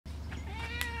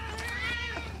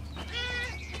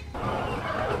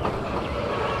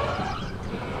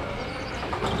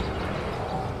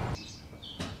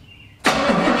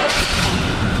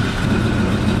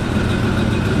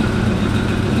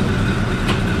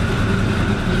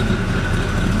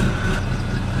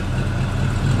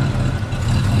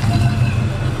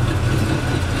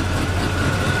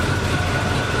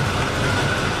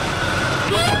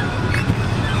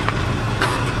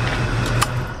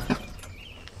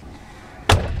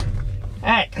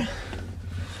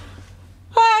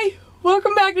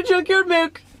Junkyard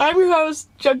Mook. I'm your host,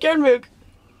 Junkyard Mook.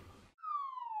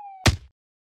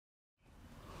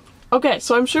 Okay,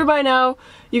 so I'm sure by now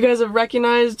you guys have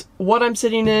recognized what I'm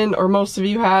sitting in, or most of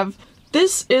you have.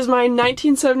 This is my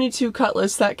 1972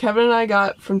 Cutlass that Kevin and I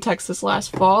got from Texas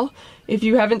last fall. If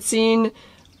you haven't seen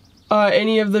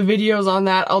any of the videos on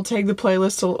that, I'll tag the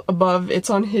playlist above. It's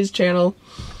on his channel.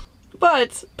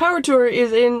 But Power Tour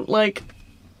is in like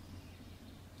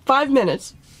 5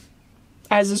 minutes,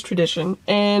 as is tradition,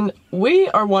 and we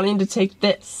are wanting to take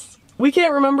this. We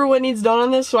can't remember what needs done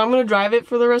on this, so I'm going to drive it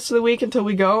for the rest of the week until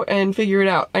we go and figure it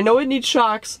out. I know it needs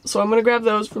shocks, so I'm going to grab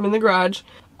those from in the garage.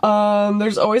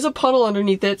 There's always a puddle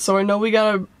underneath it, so I know we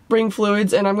gotta bring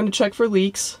fluids, and I'm going to check for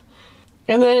leaks.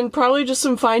 And then probably just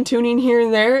some fine-tuning here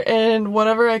and there, and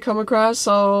whatever I come across,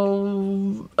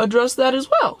 I'll address that as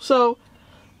well. So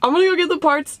I'm going to go get the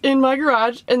parts in my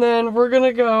garage, and then we're going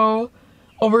to go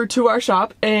over to our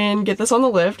shop and get this on the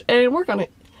lift and work on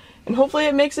it. And hopefully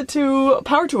it makes it to a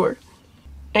Power Tour.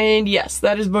 And yes,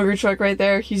 that is Booger Truck right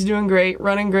there. He's doing great,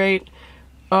 running great.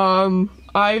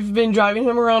 I've been driving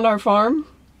him around our farm.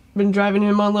 Been driving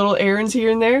him on little errands here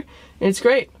and there. And it's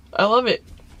great. I love it.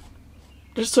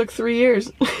 Just took 3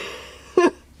 years.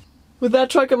 With that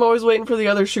truck, I'm always waiting for the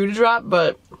other shoe to drop,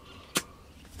 but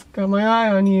got my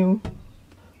eye on you.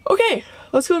 Okay,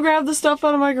 let's go grab the stuff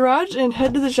out of my garage and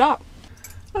head to the shop.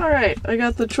 Alright, I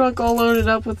got the truck all loaded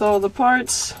up with all the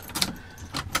parts.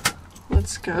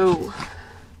 Let's go.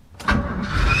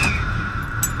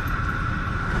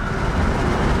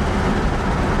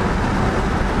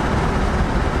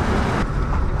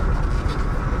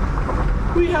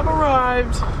 We have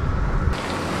arrived.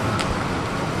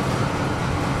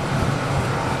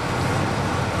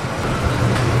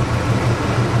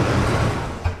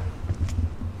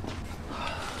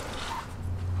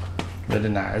 Very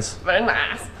nice. Very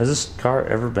nice. Has this car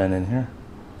ever been in here?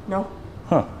 No.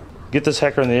 Huh. Get this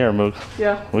hecker in the air, Mook.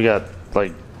 Yeah. We got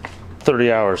like 30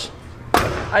 hours.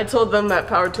 I told them that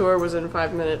Power Tour was in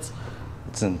 5 minutes.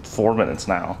 It's in 4 minutes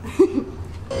now.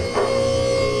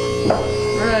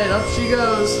 Alright, up she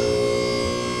goes.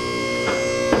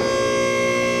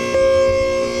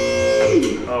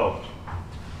 Oh.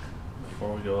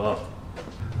 Before we go up.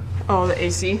 Oh, the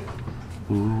AC.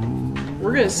 Ooh.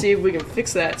 We're gonna see if we can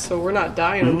fix that so we're not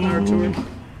dying on Power Tour.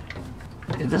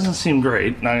 It doesn't seem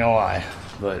great, not gonna lie,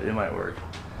 but it might work.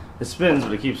 It spins,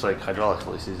 but it keeps like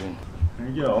hydraulically seizing. There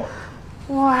you go.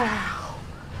 Wow.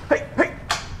 Hey, hey!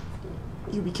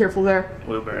 You be careful there.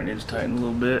 Wheel bearing needs to tighten a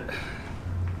little bit.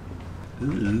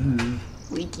 Ooh.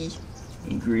 Leaky.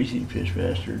 Greasy pitch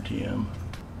faster, TM.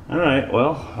 Alright,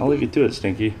 well, I'll leave you to it,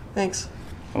 Stinky. Thanks.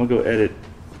 I'm gonna go edit.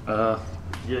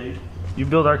 Yeah, you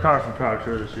build our car for Power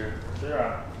Tour this year. See you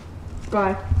around.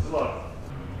 Bye. Good luck.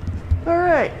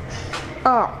 Alright.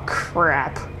 Oh,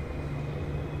 crap.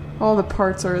 All the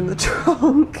parts are in the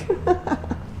trunk.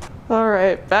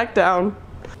 Alright, back down.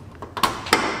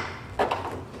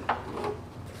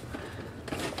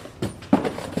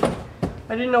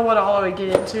 I didn't know what all I would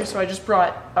get into, so I just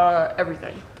brought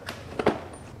everything.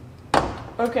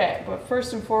 Okay, but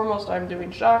first and foremost, I'm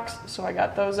doing shocks, so I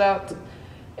got those out.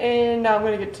 And now I'm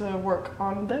going to get to work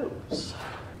on those.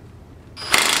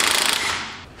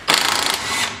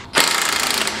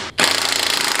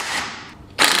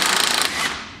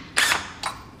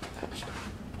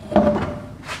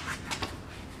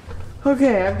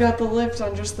 Okay, I've got the lift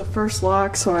on just the first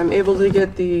lock, so I'm able to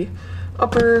get the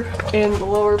upper and the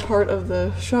lower part of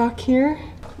the shock here.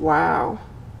 Wow.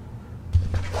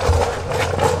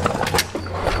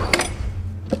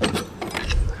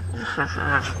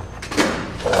 Haha.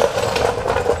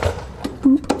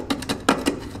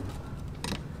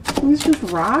 These just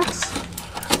rocks?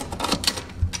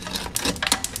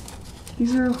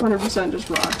 These are 100% just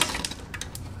rocks.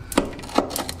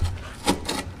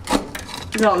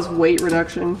 Look at all this weight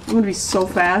reduction. I'm gonna be so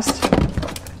fast.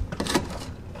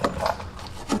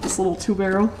 With this little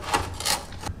 2-barrel.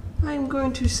 I'm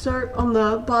going to start on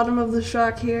the bottom of the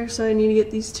shock here, so I need to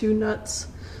get these 2 nuts.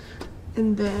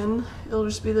 And then it'll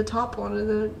just be the top one, and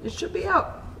then it should be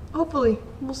out. Hopefully.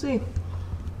 We'll see.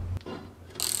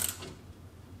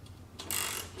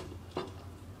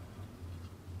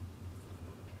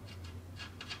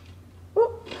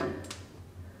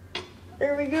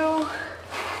 There we go.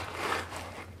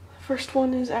 First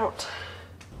one is out.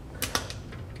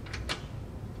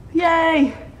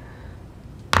 Yay!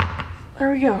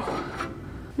 There we go.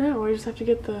 Now I just have to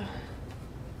get the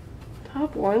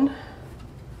top one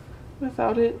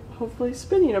without it hopefully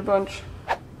spinning a bunch.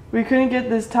 We couldn't get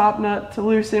this top nut to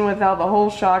loosen without the whole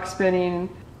shock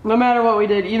spinning. No matter what we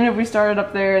did, even if we started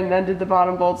up there and then did the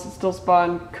bottom bolts, it still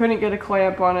spun. Couldn't get a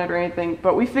clamp on it or anything,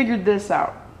 but we figured this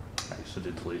out.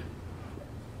 accidentally.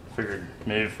 Figured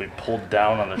maybe if we pulled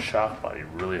down on the shock body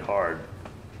really hard,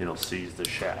 it'll seize the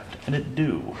shaft. And it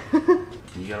do.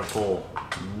 You gotta pull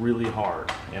really hard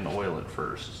and oil it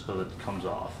first so that it comes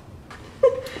off.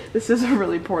 This is a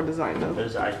really poor design though.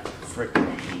 Because I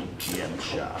freaking hate GM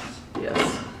shocks. Yes.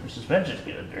 Their suspension's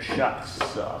good, their shocks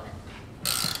suck.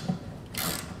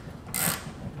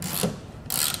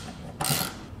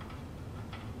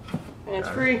 And it's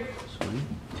free. Sweet.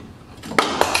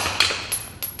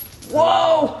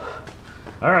 Whoa!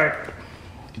 Alright.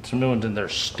 Get some new ones in there,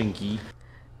 stinky.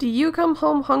 Do you come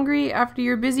home hungry after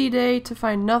your busy day to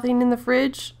find nothing in the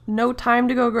fridge, no time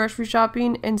to go grocery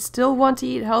shopping, and still want to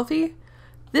eat healthy?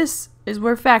 This is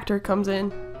where Factor comes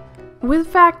in. With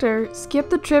Factor, skip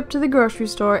the trip to the grocery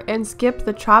store and skip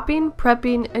the chopping,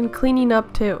 prepping, and cleaning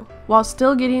up too, while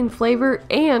still getting flavor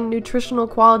and nutritional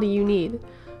quality you need.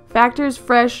 Factor's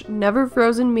fresh, never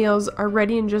frozen meals are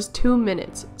ready in just 2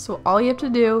 minutes, so all you have to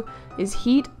do is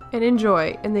heat and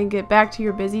enjoy and then get back to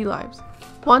your busy lives.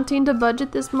 Wanting to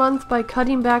budget this month by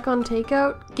cutting back on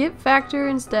takeout? Get Factor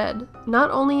instead.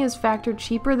 Not only is Factor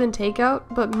cheaper than takeout,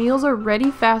 but meals are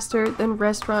ready faster than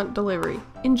restaurant delivery,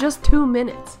 in just 2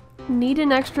 minutes. Need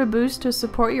an extra boost to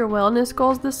support your wellness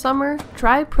goals this summer?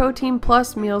 Try Protein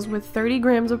Plus meals with 30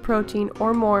 grams of protein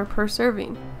or more per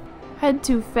serving. Head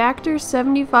to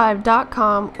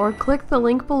factor75.com or click the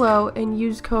link below and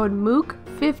use code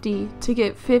MOOK50 to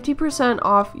get 50%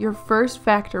 off your first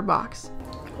Factor box.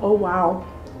 Oh wow.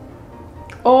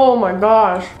 Oh my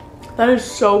gosh. That is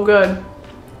so good.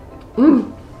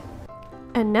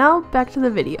 And now back to the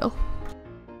video.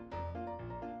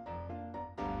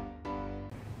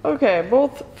 Okay,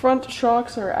 both front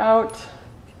shocks are out.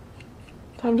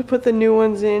 Time to put the new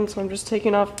ones in, so I'm just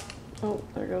taking off, oh,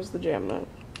 there goes the jam nut.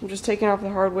 I'm just taking off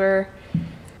the hardware,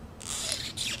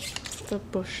 the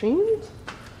bushings.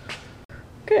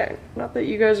 Okay, not that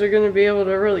you guys are gonna be able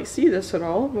to really see this at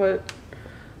all, but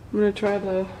I'm gonna try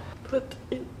to put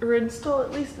it, or install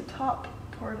at least the top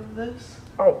part of this.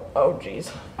 Oh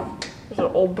geez. There's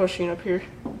an old bushing up here.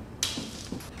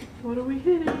 What are we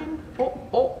hitting? Oh.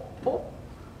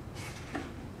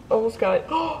 Almost got it.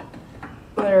 Oh,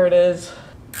 there it is.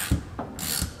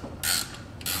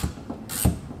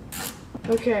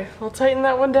 Okay, I'll tighten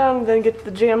that one down and then get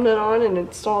the jam nut on and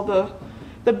install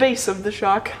the base of the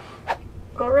shock.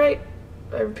 Alright,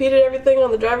 I repeated everything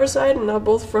on the driver's side and now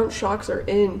both front shocks are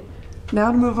in.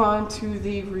 Now to move on to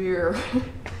the rear.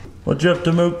 What you up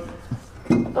to, Mook?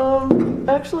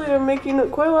 Actually I'm making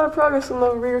quite a lot of progress on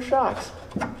the rear shocks.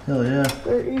 Hell yeah.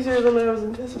 They're easier than I was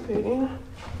anticipating.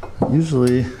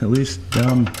 Usually, at least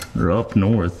down or up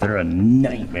north, they're a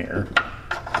nightmare.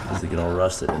 Because they get all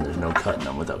rusted and there's no cutting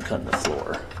them without cutting the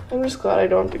floor. I'm just glad I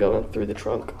don't have to go in through the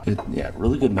trunk. Yeah,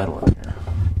 really good metal in here.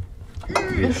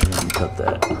 You should cut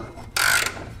that.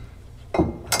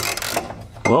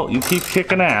 Well, you keep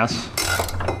kicking ass.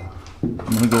 I'm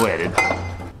gonna go at it.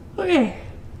 Okay,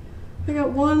 I got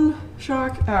one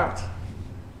shock out.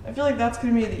 I feel like that's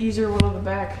gonna be the easier one on the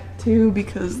back too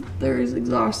because there is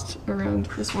exhaust around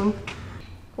this one.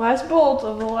 Last bolt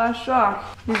of the last shock.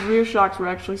 These rear shocks were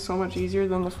actually so much easier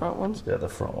than the front ones. Yeah, the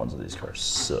front ones of these cars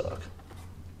suck.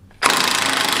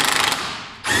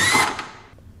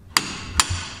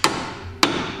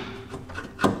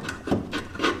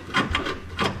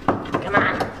 Come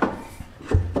on.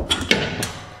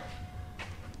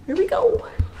 Here we go.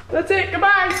 That's it,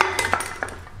 goodbye.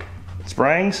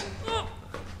 Springs?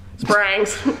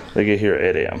 Sprangs. They get here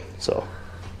at 8 a.m., so.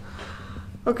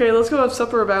 Okay, let's go have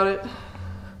supper about it.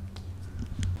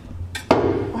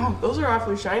 Wow, those are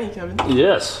awfully shiny, Kevin.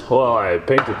 Yes, well, I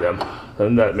painted them,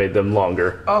 and that made them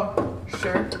longer. Oh,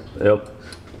 sure. Yep,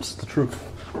 it's the truth.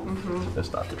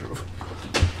 It's not the truth.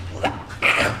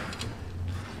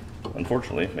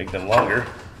 Unfortunately, make them longer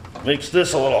makes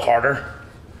this a little harder.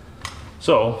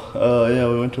 So, yeah,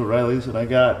 we went to O'Reilly's and I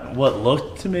got what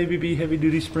looked to maybe be heavy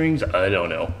duty springs. I don't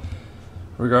know.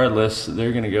 Regardless,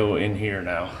 they're gonna go in here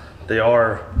now. They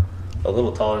are a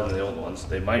little taller than the old ones.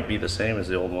 They might be the same as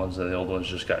the old ones, and the old ones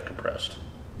just got compressed.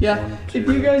 Yeah, if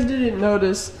you guys didn't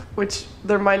notice, which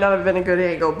there might not have been a good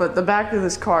angle, but the back of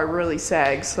this car really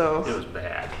sags, so. It was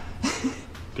bad.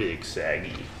 Big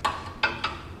saggy.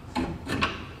 There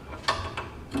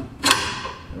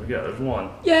we go, there's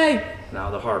one. Yay! Now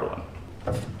the hard one.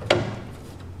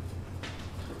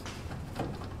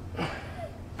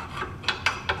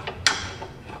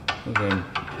 And then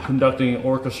conducting an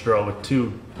orchestra with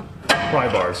 2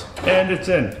 pry bars. And it's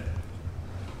in.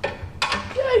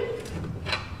 Yay!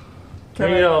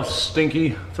 Bring it all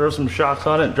stinky, throw some shocks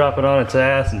on it, drop it on its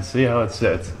ass, and see how it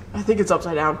sits. I think it's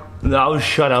upside down. No,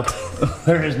 shut up.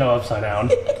 There is no upside down.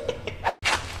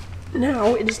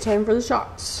 Now it is time for the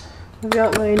shocks. I've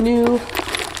got my new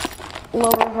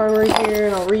lower hardware here,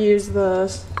 and I'll reuse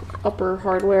the upper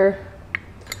hardware.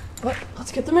 But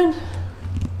let's get them in.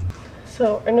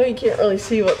 So I know you can't really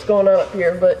see what's going on up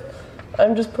here, but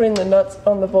I'm just putting the nuts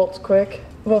on the bolts quick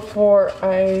before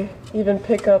I even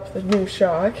pick up the new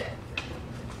shock.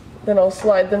 Then I'll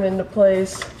slide them into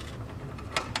place.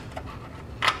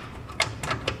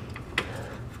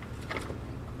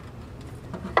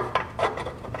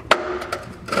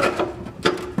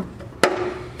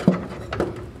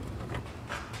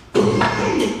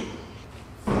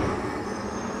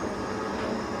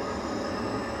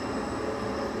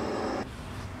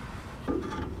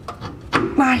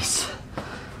 Nice.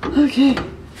 Okay,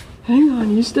 hang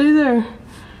on, you stay there.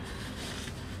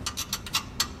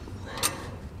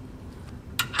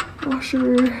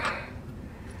 Washer,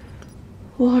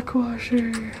 lock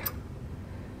washer,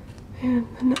 and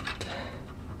the nut.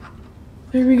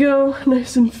 There we go,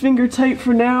 nice and finger tight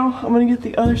for now. I'm gonna get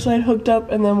the other side hooked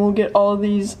up and then we'll get all of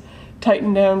these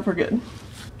tightened down for good.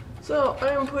 So I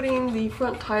am putting the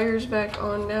front tires back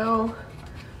on now.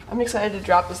 I'm excited to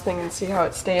drop this thing and see how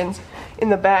it stands in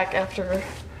the back after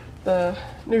the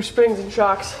new springs and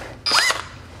shocks.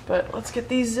 But let's get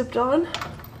these zipped on.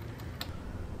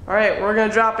 Alright, we're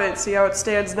gonna drop it, see how it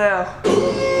stands now.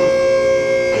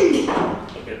 Okay,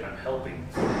 I'm helping.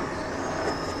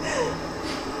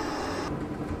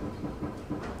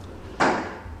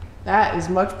 That is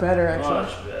much better, actually.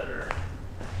 Much better.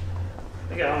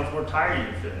 Look at how much more tire you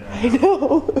can fit in there. I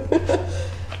know.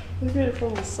 Look at it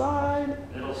from the side.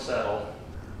 It'll settle.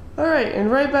 Alright,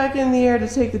 and right back in the air to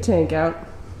take the tank out.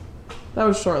 That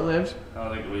was short-lived. I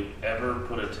don't think we've ever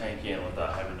put a tank in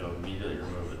without having to immediately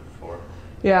remove it before.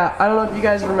 Yeah, I don't know if you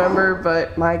guys remember,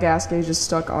 but my gas gauge is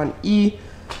stuck on E.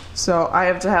 So I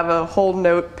have to have a whole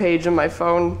note page on my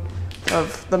phone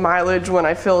of the mileage when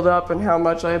I filled up and how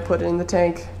much I put in the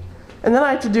tank. And then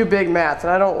I have to do big math,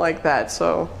 and I don't like that,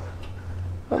 so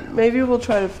maybe we'll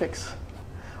try to fix.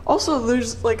 Also,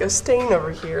 there's like a stain over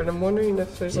here, and I'm wondering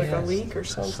if there's like a leak or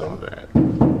something. I saw that.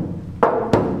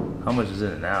 How much is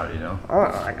in it now, do you know?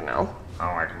 I don't know.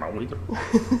 I don't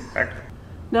know.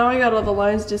 Now I got all the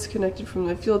lines disconnected from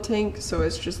the fuel tank, so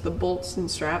it's just the bolts and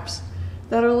straps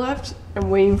that are left.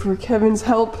 I'm waiting for Kevin's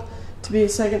help to be a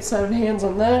second set of hands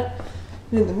on that.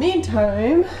 And in the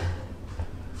meantime,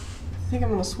 I think I'm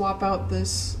gonna swap out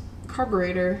this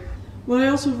carburetor. What I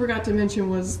also forgot to mention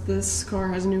was this car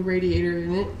has a new radiator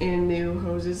in it and new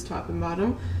hoses top and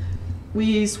bottom.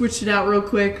 We switched it out real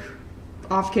quick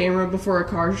off camera before a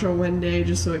car show one day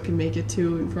just so it can make it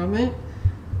to and from it.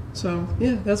 So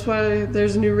yeah, that's why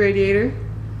there's a new radiator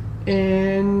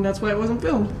and that's why it wasn't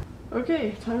filmed.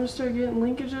 Okay, time to start getting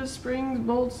linkages, springs,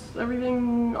 bolts,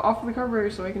 everything off of the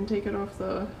carburetor so I can take it off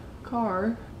the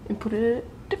car and put a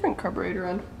different carburetor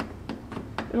on.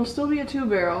 It'll still be a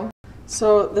 2-barrel.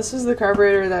 So this is the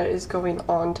carburetor that is going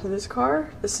onto this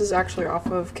car. This is actually off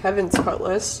of Kevin's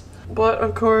Cutlass. But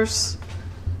of course,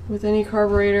 with any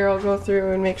carburetor, I'll go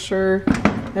through and make sure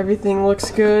everything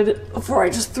looks good before I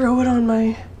just throw it on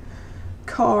my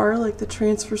car, like the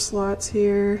transfer slots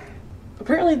here.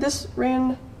 Apparently this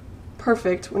ran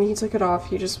perfect when he took it off.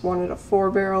 He just wanted a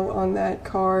 4-barrel on that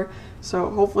car. So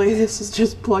hopefully this is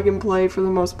just plug and play for the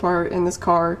most part and this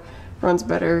car runs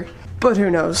better. But who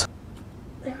knows?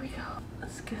 There we go.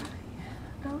 Let's get it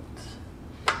out.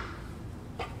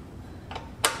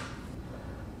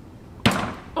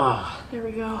 Ah, there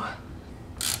we go.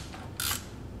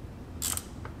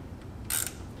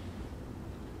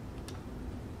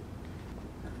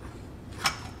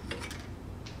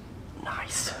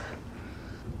 Nice.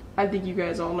 I think you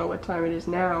guys all know what time it is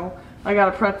now. I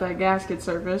gotta prep that gasket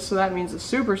surface, so that means the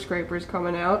super scraper is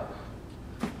coming out.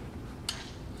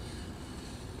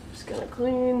 Just gonna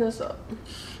clean this up.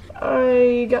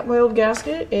 I got my old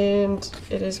gasket and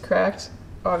it is cracked.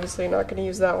 Obviously not gonna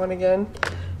use that one again.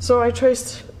 So I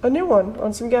traced a new one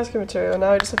on some gasket material.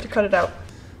 Now I just have to cut it out.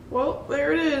 Well,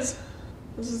 there it is.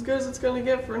 This is as good as it's gonna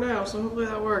get for now, so hopefully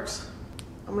that works.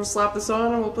 I'm gonna slap this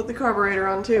on and we'll put the carburetor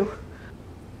on too.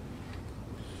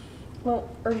 Well,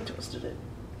 already twisted it.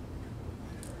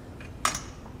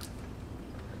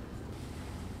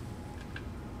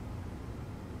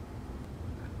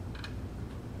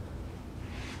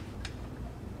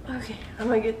 Okay, I'm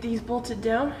gonna get these bolted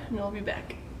down and I'll be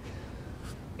back.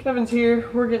 Kevin's here,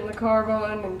 we're getting the carb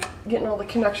on and getting all the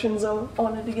connections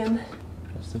on it again.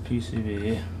 That's the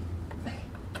PCB.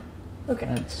 Okay.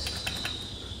 That's...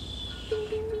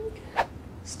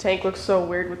 This tank looks so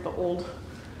weird with the old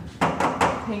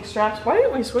tank straps. Why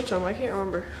didn't we switch them? I can't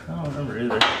remember. I don't remember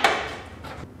either.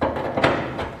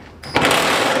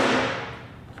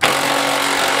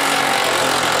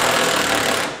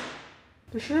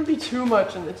 shouldn't be too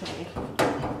much in the tank.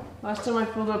 Last time I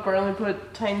filled up, I only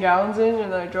put 10 gallons in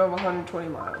and I drove 120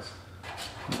 miles.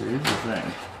 Here's the thing.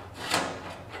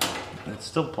 It's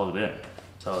still plugged in,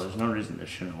 so there's no reason this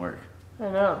shouldn't work. I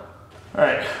know.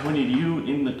 Alright, we need you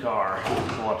in the car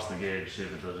to watch the gauge, see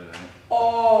if it does anything.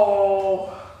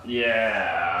 Oh.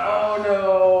 Yeah. Oh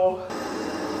no.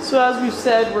 So as we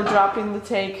said, we're dropping the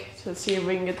tank to see if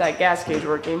we can get that gas gauge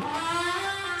working.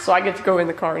 So I get to go in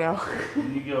the car now.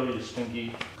 You go, you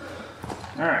stinky.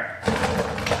 Alright.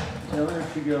 Tell her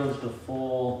if she goes to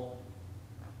full.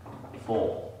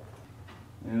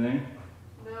 Anything?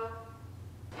 No.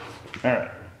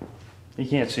 Alright. You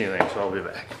can't see anything, so I'll be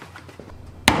back.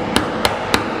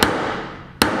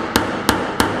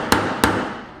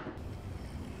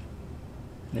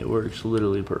 It works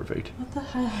literally perfect. What the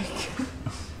heck?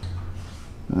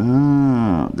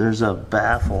 Oh, there's a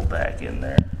baffle back in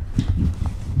there.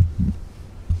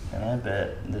 And I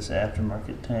bet this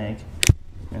aftermarket tank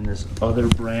and this other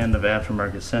brand of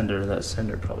aftermarket sender, that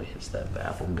sender probably hits that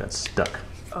baffle and got stuck.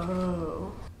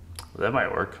 Oh. That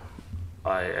might work.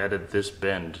 I added this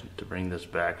bend to bring this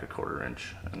back a 1/4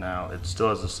 inch. And now it still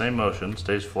has the same motion,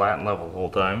 stays flat and level the whole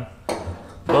time.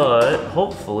 But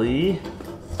hopefully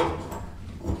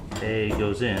A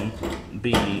goes in,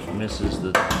 B misses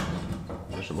the,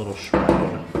 there's a little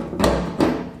shroud.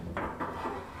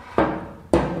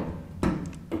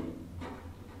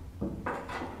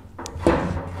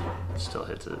 Still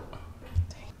hits it.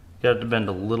 You have to bend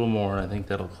a little more and I think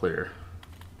that'll clear.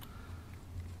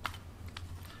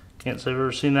 Can't say I've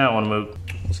ever seen that one, Mook.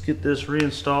 Let's get this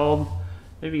reinstalled.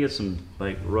 Maybe get some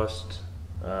like rust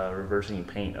reversing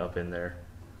paint up in there.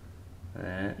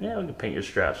 And yeah, we can paint your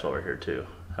straps over here too.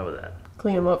 How about that?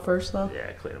 Clean them up first though?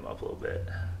 Yeah, clean them up a little bit.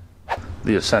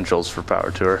 The essentials for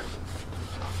Power Tour.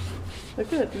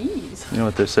 Look at these. You know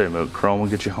what they say, Mook, chrome will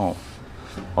get you home.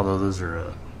 Although those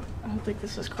are I don't think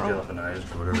this is chrome.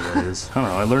 galvanized or whatever that is. I don't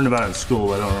know, I learned about it in school,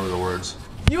 but I don't remember the words.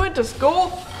 You went to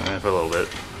school? Yeah, for a little bit.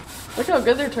 Look how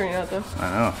good they're turning out though. I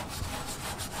know.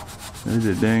 They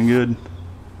did dang good.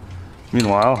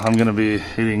 Meanwhile, I'm gonna be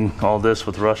eating all this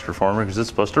with rust reformer because it's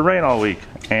supposed to rain all week.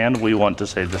 And we want to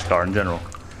save this car in general.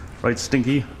 Right,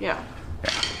 Stinky? Yeah.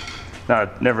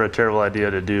 Never a terrible idea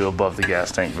to do above the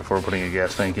gas tank before putting a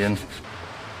gas tank in.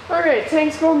 Alright,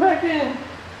 tank's going back in.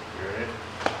 You ready?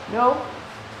 No.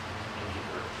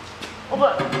 Hold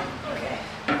on. Okay.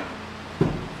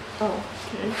 Oh,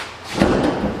 okay.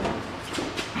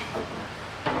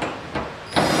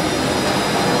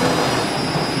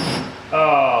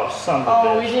 Oh, son of a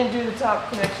bitch. We didn't do the top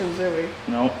connections, did we?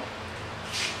 Nope.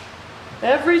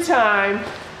 Every time.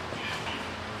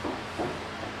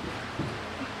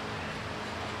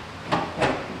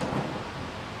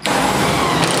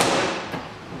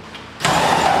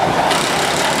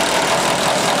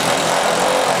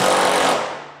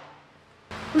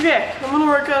 Okay, I'm gonna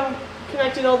work on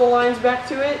connecting all the lines back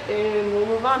to it and we'll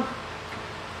move on.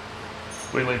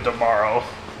 We leave tomorrow.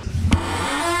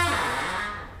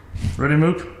 Ready,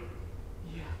 Mook?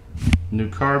 Yeah. New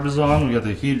carb is on. We got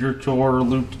the heater core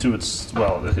looped to its,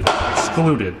 well,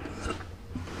 excluded.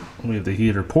 We have the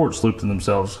heater ports looped in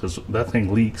themselves because that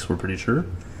thing leaks, we're pretty sure.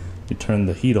 You turn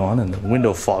the heat on and the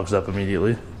window fogs up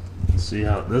immediately. Let's see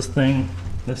how this thing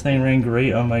ran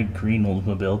great on my green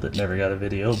Oldsmobile that never got a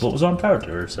video, but was on Power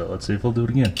Tour, so let's see if we'll do it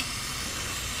again.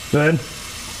 Go ahead.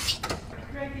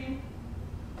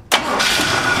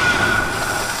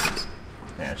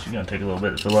 Yeah, she's gonna take a little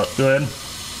bit to fill up. Go ahead.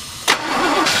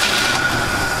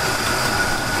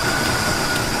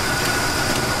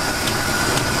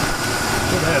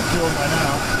 Should have filled by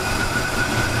now.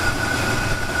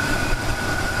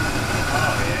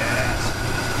 Oh yes.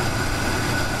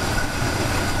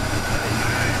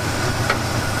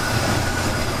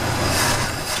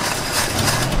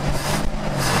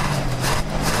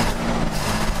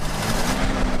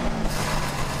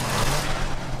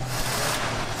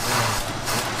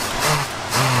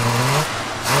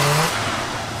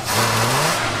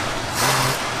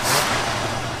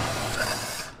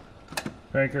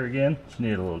 Crank her again. She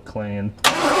needed a little clean.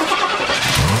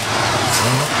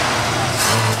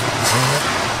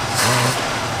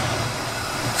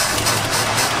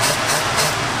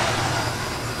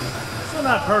 Still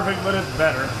not perfect, but it's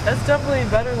better. That's definitely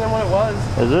better than what it was.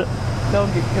 Is it? No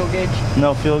fuel gauge.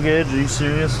 No fuel gauge? Are you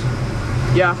serious?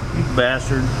 Yeah. You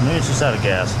bastard. Maybe it's just out of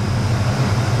gas.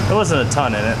 There wasn't a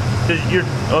ton in it. Your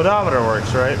odometer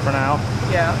works, right, for now?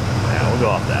 Yeah. Yeah, we'll go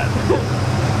off that.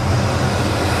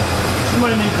 You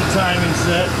might need the timing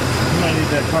set. You might need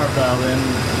that carb dialed in.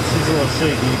 She's a little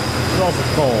shaky. It's also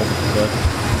cold, but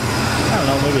I don't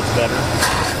know, maybe it's better.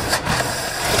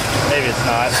 Maybe it's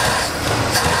not.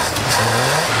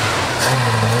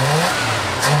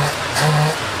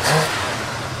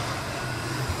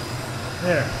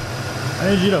 There. I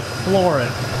need you to floor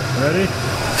it. Ready?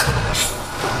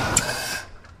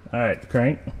 Alright,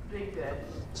 crank. Big dead.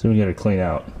 So we gotta clean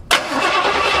out.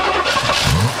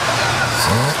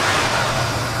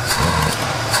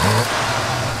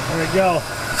 There we go.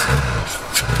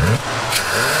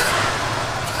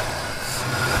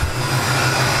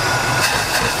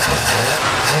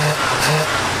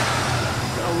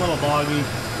 A little boggy.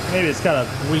 Maybe it's got a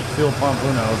weak fuel pump,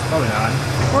 who knows? Probably not.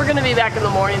 We're gonna be back in the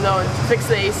morning though and fix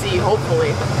the AC, hopefully.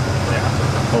 Yeah,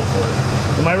 hopefully.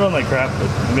 It might run like crap, but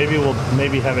maybe we'll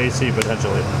have AC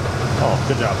potentially. Oh,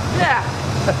 good job. Yeah.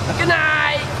 Good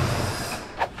night.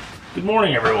 Good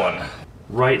morning, everyone.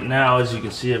 Right now, as you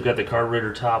can see, I've got the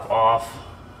carburetor top off.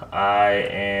 I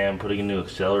am putting a new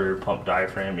accelerator pump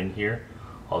diaphragm in here,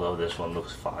 although this one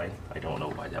looks fine. I don't know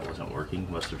why that wasn't working.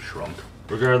 Must have shrunk.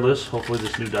 Regardless, hopefully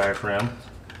this new diaphragm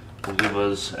will give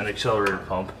us an accelerator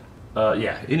pump.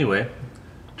 Anyway,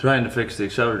 trying to fix the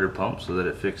accelerator pump so that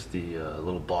it fixed the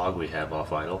little bog we have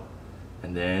off idle.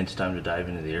 And then it's time to dive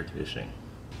into the air conditioning.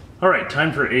 Alright,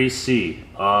 time for AC.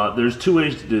 There's two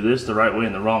ways to do this, the right way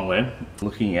and the wrong way.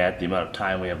 Looking at the amount of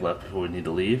time we have left before we need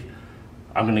to leave,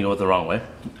 I'm going to go with the wrong way.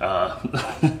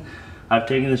 I've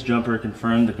taken this jumper and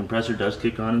confirmed the compressor does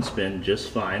kick on and spin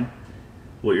just fine.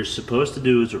 What you're supposed to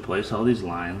do is replace all these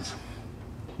lines.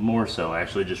 More so,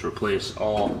 actually, just replace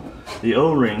all the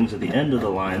O-rings at the end of the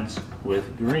lines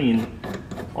with green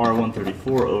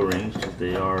R134 O-rings.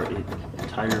 They are a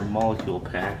tighter molecule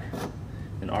pack,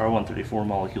 and R134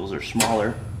 molecules are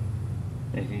smaller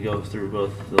and can go through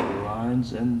both the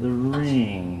lines and the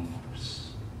rings.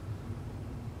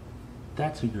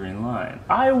 That's a green line.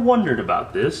 I wondered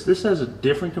about this. This has a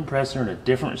different compressor and a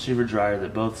different receiver dryer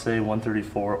that both say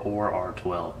 134 or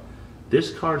R12.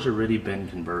 This car's already been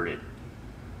converted.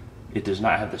 It does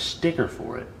not have the sticker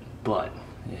for it, but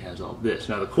it has all this.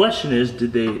 Now the question is,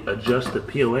 did they adjust the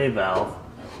POA valve?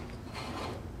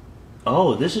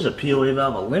 Oh, this is a POA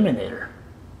valve eliminator.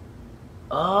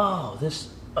 Oh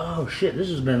shit, this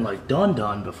has been like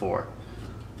done before.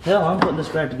 Hell, I'm putting this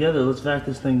back together. Let's vac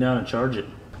this thing down and charge it.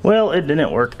 Well, it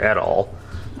didn't work at all.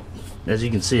 As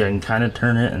you can see, I can kind of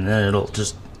turn it and then it'll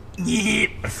just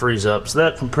freeze up. So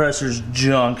that compressor's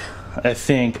junk, I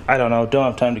think. I don't know, don't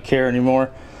have time to care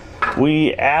anymore.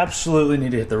 We absolutely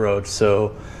need to hit the road,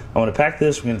 so I want to pack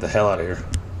this, we're going to get the hell out of here.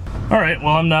 Alright,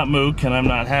 well, I'm not Mook and I'm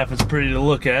not half as pretty to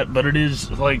look at, but it is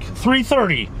like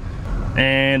 3:30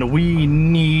 and we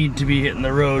need to be hitting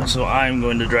the road, so I'm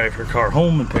going to drive her car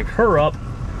home and pick her up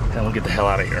and we'll get the hell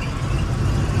out of here.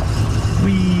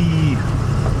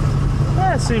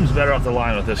 That seems better off the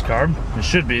line with this carb. It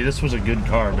should be. This was a good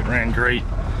carb. It ran great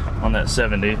on that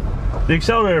 70. The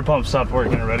accelerator pump stopped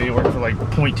working already. It worked for like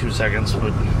 0.2 seconds,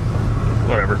 but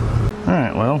whatever.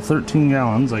 Alright, well, 13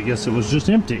 gallons. I guess it was just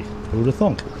empty. Who would have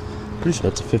thunk? Pretty sure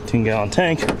that's a 15-gallon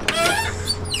tank.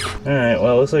 Alright,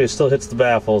 well, it looks like it still hits the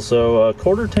baffle. So a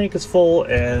quarter tank is full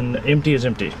and empty is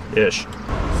empty-ish.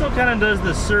 Still kind of does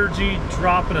the surgy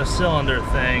drop in a cylinder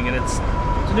thing, and it's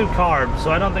a new carb,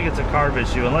 so I don't think it's a carb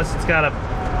issue unless it's got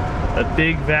a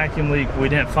big vacuum leak we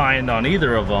didn't find on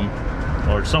either of them,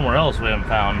 or somewhere else we haven't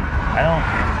found.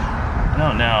 I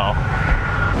don't know.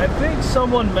 I think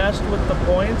someone messed with the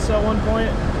points at one point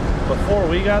before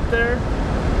we got there.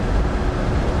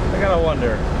 I gotta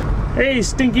wonder. Hey,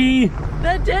 Stinky!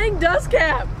 That dang dust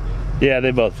cap! Yeah,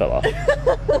 they both fell off.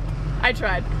 I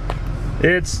tried.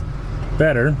 It's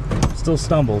better. Still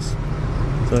stumbles.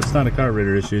 So it's not a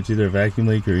carburetor issue, it's either a vacuum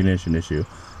leak or ignition issue.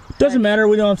 Doesn't matter,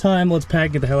 we don't have time, let's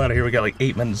pack, get the hell out of here. We got like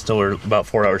 8 minutes till we're about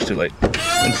 4 hours too late.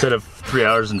 Instead of 3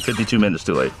 hours and 52 minutes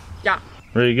too late. Yeah.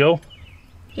 Ready to go?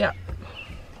 Yeah.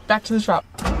 Back to the shop.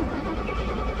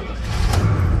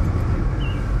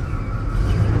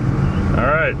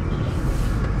 Alright.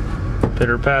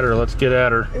 Pitter patter, let's get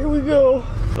at her. Here we go.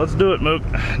 Let's do it, Mook.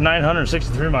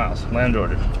 963 miles, Land,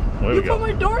 Georgia. Where You we go? put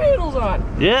my door handles on.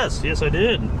 Yes, yes I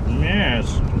did.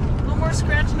 Yes. A little more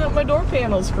scratching up my door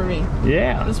panels for me.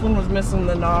 Yeah. This one was missing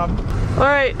the knob.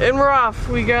 Alright, and we're off.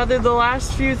 We gathered the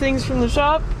last few things from the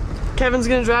shop. Kevin's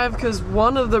gonna drive because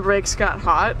one of the brakes got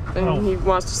hot and he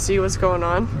wants to see what's going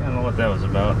on. I don't know what that was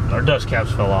about. Our dust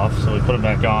caps fell off, so we put it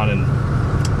back on and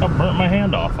I burnt my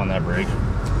hand off on that brake.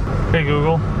 Hey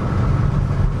Google,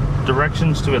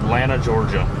 directions to Atlanta,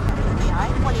 Georgia.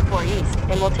 I-24 east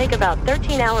and will take about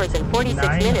 13 hours and 46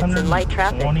 minutes in light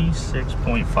traffic.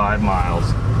 26.5 miles.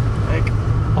 Like,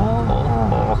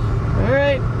 oh.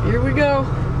 Alright, here we go.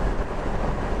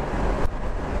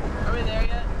 Are we there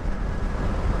yet?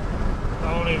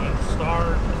 Don't even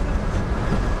start.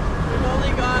 We've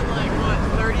only gone like, what,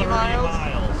 30 miles?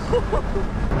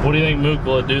 What do you think, Mook?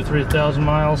 Will it do 3,000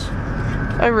 miles?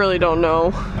 I really don't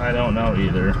know. I don't know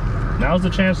either. Now's the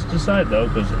chance to decide though,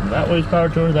 because that way's power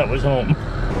tour, that way's home.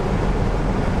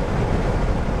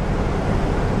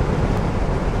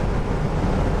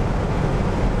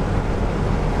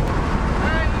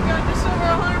 Alright, we got just over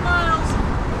 100 miles.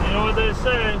 You know what they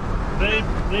say,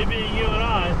 they being you and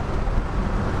I,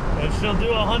 if she'll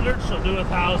do 100, she'll do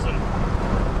 1,000.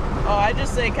 Oh, I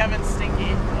just say Kevin's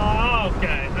stinky. Oh,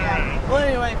 okay. All right. Well,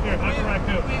 anyway,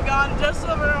 We've gone just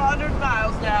over 100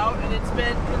 miles now, and it's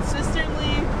been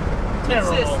consistently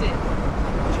consistent.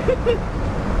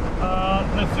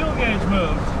 The fuel gauge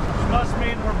moved, which must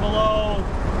mean we're below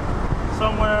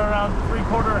somewhere around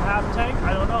 3/4 half tank.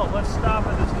 I don't know. Let's stop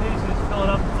at this Casey's, fill it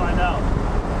up, and find out.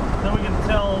 Then we can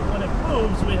tell when it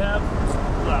moves we have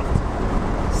left.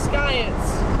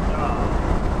 Science.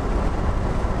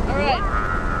 All right.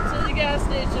 Gas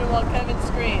station while Kevin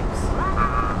screams.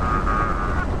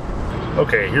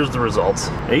 Okay, here's the results.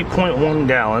 8.1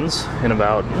 gallons in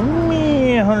about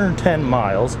 110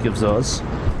 miles gives us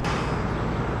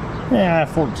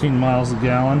 14 miles a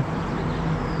gallon.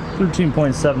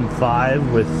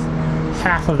 13.75 with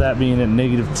half of that being at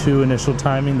 -2 initial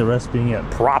timing, the rest being at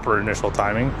proper initial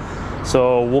timing.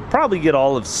 So we'll probably get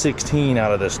all of 16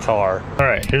 out of this car. All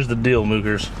right, here's the deal,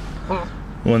 Mookers.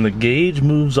 When the gauge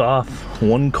moves off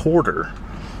 1/4,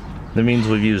 that means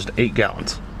we've used 8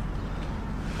 gallons.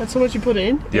 That's how much you put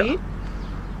in? Yeah. 8?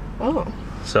 Oh.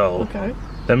 So okay.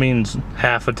 That means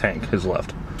half a tank is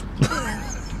left.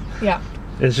 Yeah.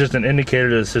 It's just an indicator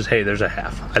that says, hey, there's a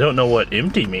half. I don't know what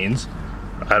empty means.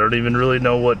 I don't even really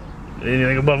know what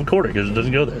anything above 1/4 because it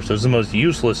doesn't go there. So it's the most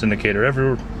useless indicator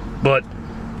ever, but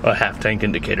a half tank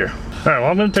indicator. All right,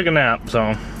 well, I'm gonna take a nap,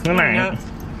 so good night. Yeah.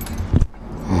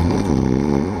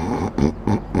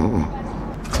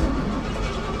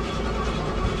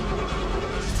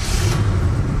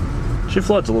 She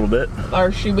floods a little bit.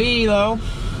 There she be, though.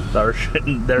 There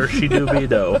she do be,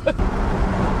 though.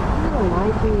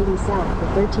 980 south for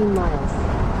 13 miles.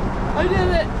 I did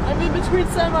it! I'm in between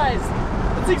semis.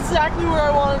 That's exactly where I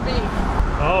want to be.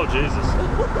 Oh, Jesus.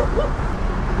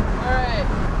 Alright.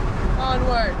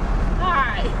 Onward.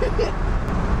 Hi!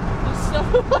 There's stuff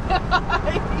in my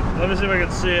eye. Let me see if I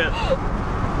can see it.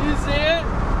 You see it?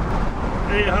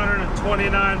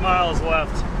 829 miles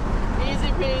left.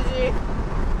 Easy peasy.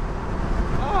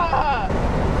 Ah!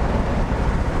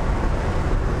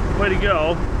 Way to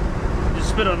go. You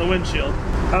spit on the windshield.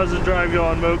 How's the drive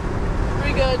going, Mook?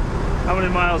 Pretty good. How many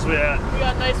miles we at? We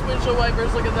got nice windshield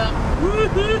wipers, look at them.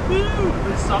 Woo-hoo-hoo! At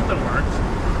least something works.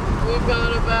 We've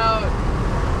got about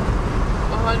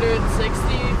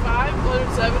 165,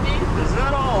 170. Is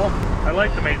that all? I'd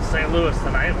like to make St. Louis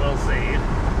tonight, we'll see.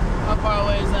 How far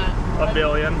away is that? A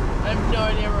billion. I have no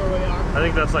idea where we are. I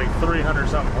think that's like 300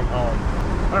 something from home.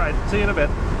 Alright, see you in a bit.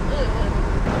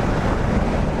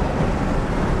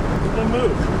 The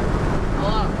Mook.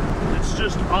 Hello. It's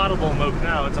just audible Mook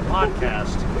now, it's a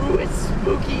podcast. Ooh, it's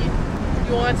spooky.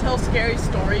 You want to tell scary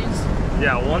stories?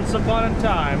 Yeah, once upon a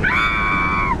time.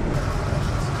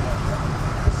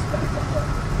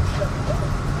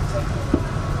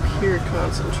 Pure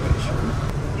concentration.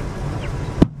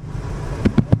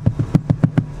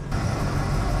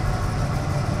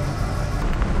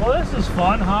 Well, this is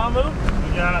fun, huh, Mook?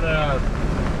 We got a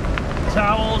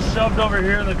towel shoved over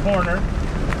here in the corner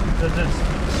because it's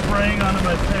spraying onto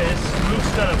my face.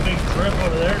 Mook's got a big drip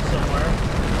over there somewhere.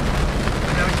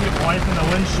 I gotta keep wiping the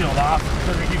windshield off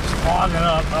because it keeps clogging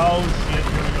up. Oh shit,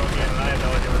 here we go again, and I have no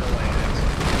idea where the lane is.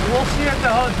 We'll see you at the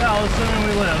hotel, assuming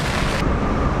we live.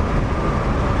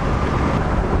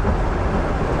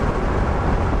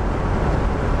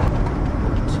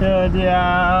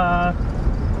 Ta-da!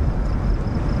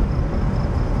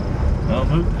 Well,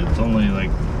 Mook, it's only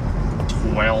like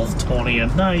 12:20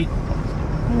 at night.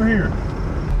 We're here.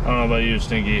 I don't know about you,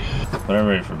 Stinky, but I'm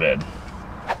ready for bed.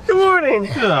 Good morning.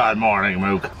 Good morning,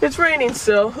 Mook. It's raining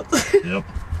still. Yep.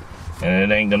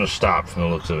 And it ain't gonna stop from the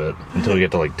looks of it until we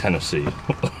get to like Tennessee.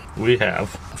 We have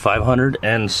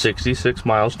 566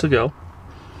 miles to go.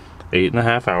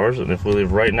 8.5 hours, and if we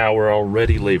leave right now, we're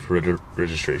already late for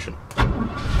registration.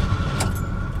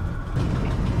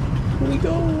 Here we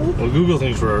go. Well, Google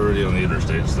thinks we're already on the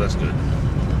interstate, so that's good.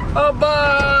 A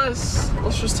bus!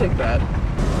 Let's just take that.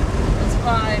 It's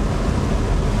fine.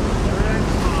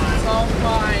 Everything's fine. It's all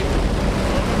fine.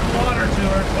 Water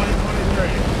tour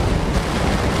 2023.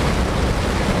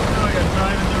 Now we got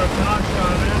driving through a Concha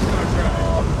on an NASCAR track.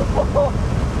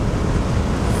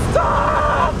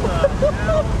 Stop! What the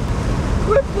hell?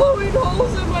 Quit blowing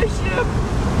holes in my ship!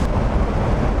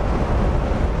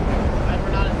 Glad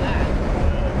we're not in that.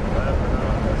 Glad we're not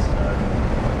on this side.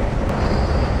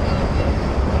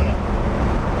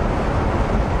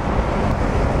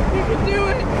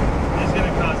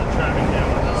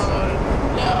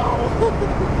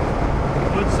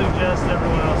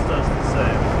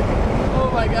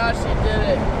 gosh, he did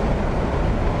it.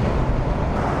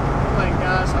 Oh my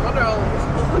gosh, I wonder how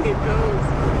long it goes.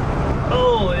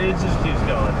 Oh, it just keeps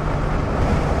going.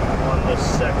 On the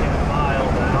second mile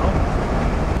now.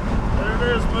 There it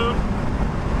is, Mook.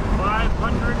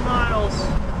 500 miles.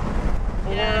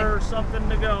 Or something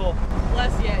to go.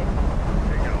 Bless yay.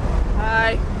 There you go.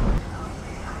 Hi.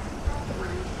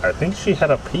 I think she had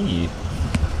a pee.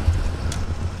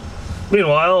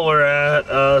 Meanwhile, we're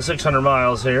at 600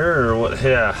 miles here, or what?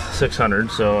 Yeah,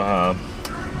 600. So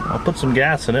I'll put some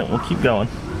gas in it. We'll keep going.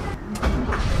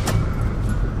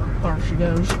 There she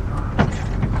goes.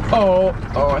 Oh,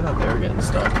 I thought they were getting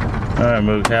stuck. All right,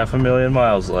 Mook, 500,000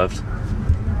 miles left.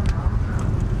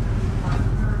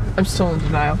 I'm still in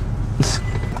denial.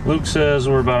 Luke says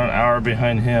we're about an hour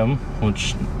behind him,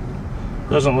 which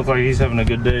doesn't look like he's having a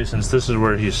good day since this is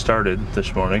where he started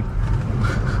this morning.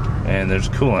 And there's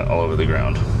coolant all over the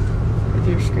ground.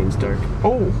 Your screen's dark.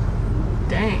 Oh,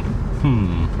 dang.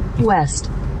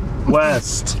 West.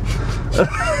 West.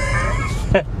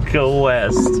 Go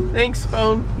west. Thanks,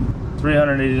 phone.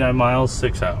 389 miles,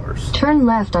 6 hours. Turn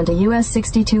left onto US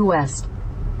 62 West.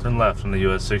 Turn left on the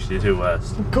US 62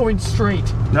 West. I'm going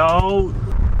straight. No.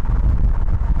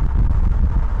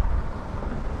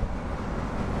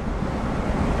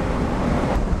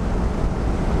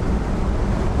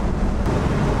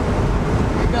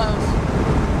 Here it goes.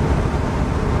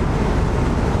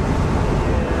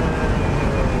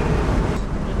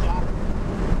 Good job.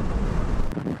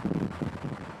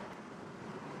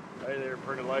 Hey there,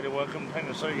 pretty lady. Welcome to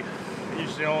Tennessee.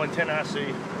 Usually the only 10 I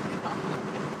see.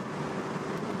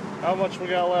 How much we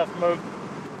got left, Mook?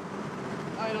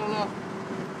 I don't know.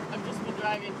 I've just been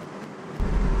driving.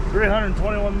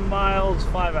 321 miles,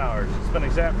 5 hours. It's been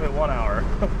exactly 1 hour.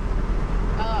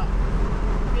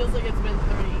 Feels like it's been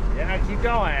 30. Yeah, keep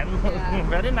going. Yeah.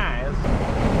 Very nice.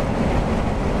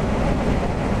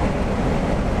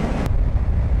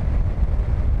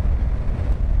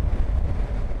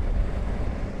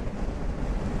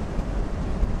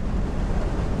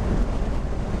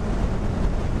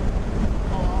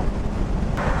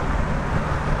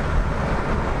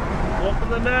 Welcome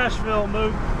to Nashville,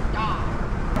 Mook.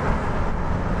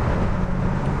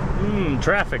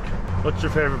 Traffic. What's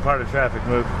your favorite part of traffic,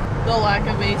 Mook? The lack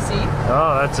of AC.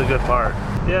 Oh, that's a good part.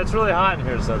 Yeah, it's really hot in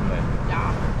here suddenly.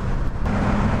 Yeah.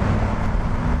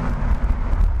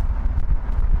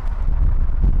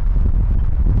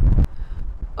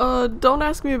 Don't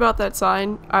ask me about that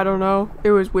sign. I don't know.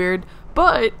 It was weird.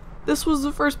 But this was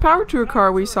the first power tour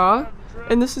car we saw.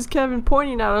 And this is Kevin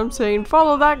pointing at him saying,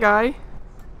 follow that guy.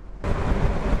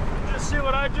 Just see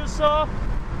what I just saw? A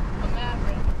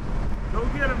Maverick. Go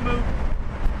get him, Mook.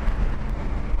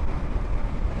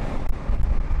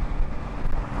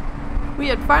 We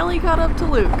had finally caught up to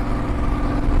Luke.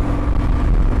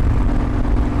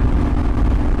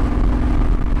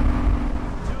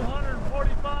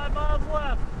 245 miles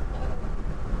left.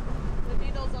 The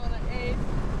needle's on at 8.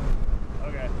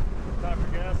 Okay. Time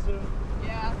for gas soon?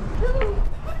 Yeah.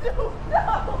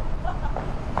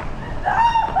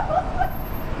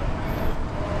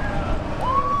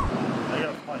 I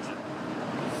gotta punch it.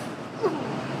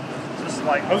 Just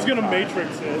like I was gonna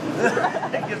Matrix it.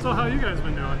 So how you guys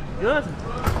been doing? good.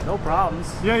 No problems.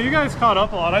 Yeah, you guys caught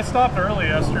up a lot. I stopped early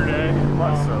yesterday.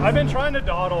 So. I've been trying to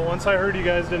dawdle once I heard you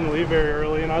guys didn't leave very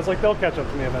early, and I was like, they'll catch up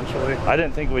to me eventually. I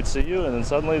didn't think we'd see you, and then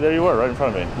suddenly there you were, right in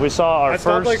front of me. We saw our I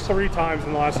stopped first. like 3 times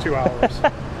in the last 2 hours.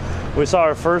 We saw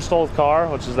our first old car,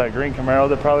 which is that green Camaro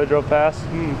that probably drove past.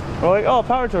 We're like, oh, a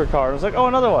power tour car. I was like, oh,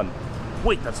 another one.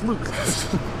 Wait, that's Luke.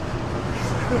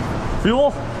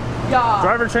 Fuel? Yeah.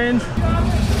 Driver change?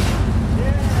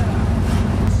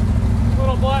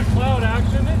 Little black cloud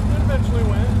action. It eventually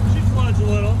went. She floods a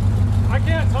little. I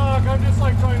can't talk. I'm just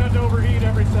like trying not to overheat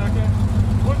every second.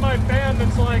 With my fan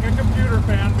that's like a computer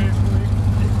fan, basically.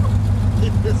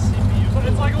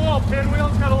 It's like a little pinwheel.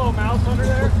 It's got a little mouse under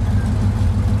there.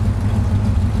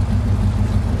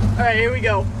 Alright, here we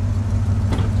go.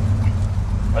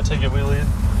 I take it we lead.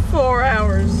 4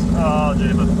 hours. Oh,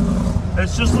 David.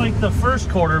 It's just like the first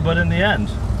quarter, but in the end.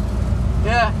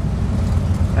 Yeah.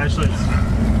 Actually, it's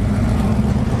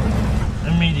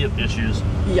immediate issues.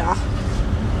 Yeah.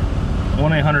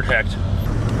 1-800-HECT.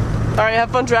 Alright,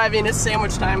 have fun driving. It's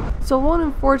sandwich time. So one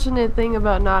unfortunate thing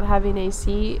about not having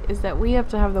AC is that we have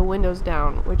to have the windows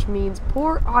down, which means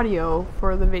poor audio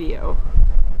for the video.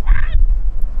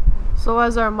 So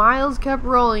as our miles kept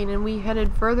rolling and we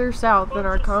headed further south than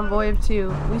our convoy of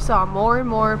 2, we saw more and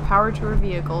more power tour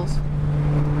vehicles.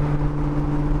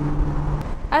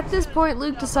 At this point,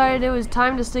 Luke decided it was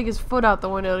time to stick his foot out the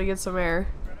window to get some air.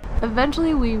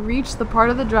 Eventually we reach the part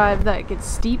of the drive that gets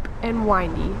steep and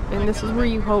windy, and this is where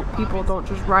you hope people don't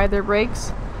just ride their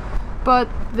brakes, but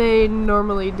they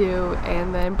normally do,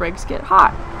 and then brakes get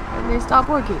hot and they stop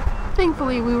working.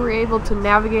 Thankfully we were able to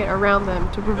navigate around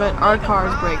them to prevent our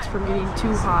car's brakes from getting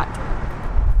too hot.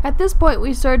 At this point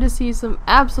we started to see some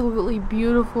absolutely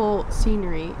beautiful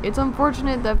scenery. It's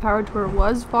unfortunate that Power Tour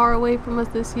was far away from us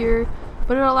this year,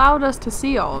 but it allowed us to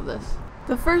see all of this.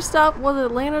 The first stop was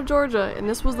Atlanta, Georgia, and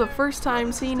this was the first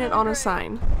time seeing it on a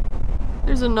sign.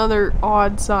 There's another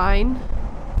odd sign.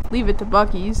 Leave it to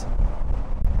Buc-ee's.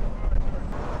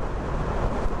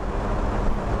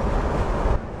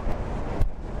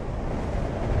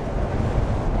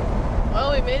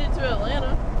 Well, we made it to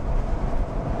Atlanta.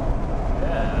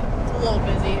 Yeah. It's a little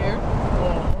busy here.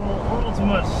 A little too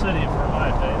much city for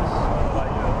my taste. What about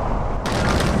you?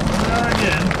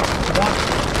 Again.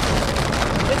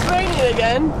 It's raining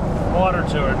again. Water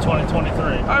Tour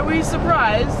 2023. Are we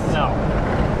surprised? No.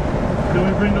 Do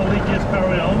we bring the leakiest car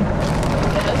we own?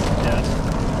 Yes. Yes.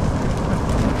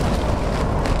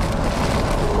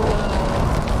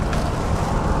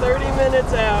 30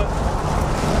 minutes out.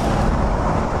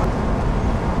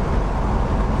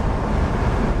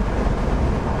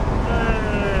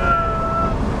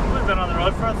 Hey. We've been on the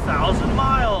road for 1,000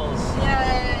 miles.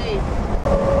 Yay!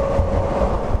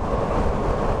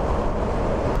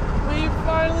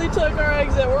 Finally took our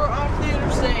exit. We're off the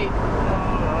interstate.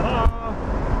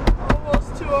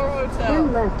 Almost to our hotel.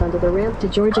 Turn left onto the ramp to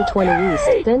Georgia 20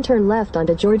 East. Then turn left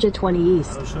onto Georgia 20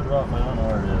 East. I should have off my own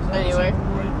where it is. Anyway,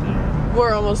 Right there.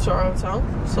 we're almost to our hotel,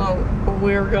 so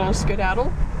we're gonna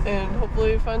skedaddle and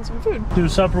hopefully find some food. Do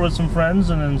supper with some friends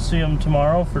and then see them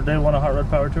tomorrow for day 1 of Hot Rod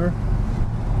Power Tour.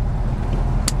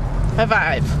 High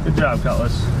five. Good job,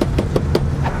 Cutlass.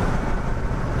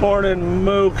 Morning,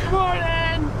 Mook. Good morning.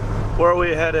 Where are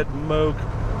we headed, Mook?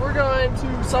 We're going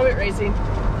to Summit Racing.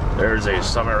 There's a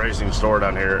Summit Racing store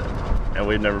down here, and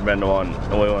we've never been to one,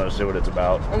 and we want to see what it's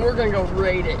about. And we're gonna go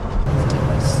raid it.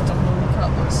 My stone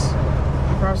Cutlass.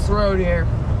 Across the road here.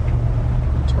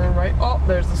 Turn right. Oh,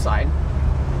 there's the sign.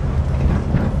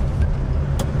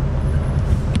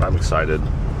 I'm excited.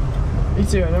 Me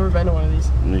too. I've never been to one of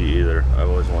these. Me either. I've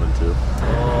always wanted to.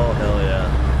 Oh, hell yeah.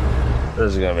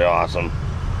 This is going to be awesome.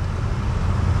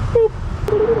 Boop.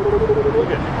 Look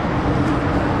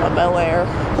at A Bel Air.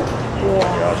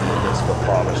 gosh, it's the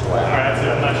promised land. Alright, so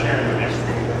I'm not sharing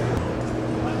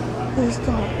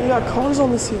We got cars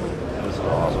on the ceiling. This is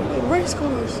awesome. Race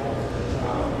cars.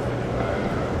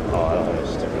 Oh, I don't want to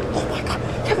stick it. Oh my god.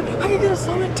 Kevin, I can get a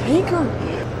Summit tanker.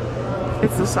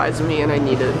 It's the size of me and I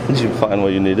need it. Did you find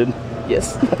what you needed?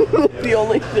 Yes. The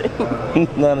only thing.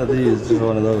 None of these, just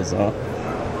one of those, huh?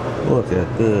 Look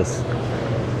at this.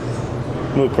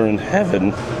 Look, we're in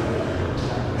heaven.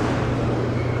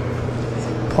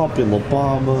 Pumping La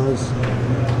Bambas.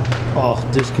 Oh,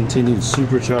 discontinued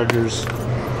superchargers.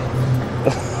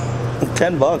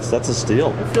 $10, that's a steal.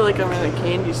 I feel like I'm in a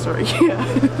candy store. Yeah.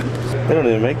 They don't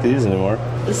even make these anymore.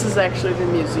 This is actually the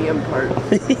museum part.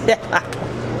 Yeah.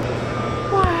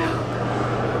 Wow.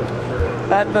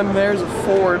 That them there's a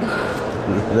Ford.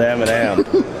 The M&M.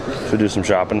 Should we do some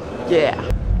shopping? Yeah.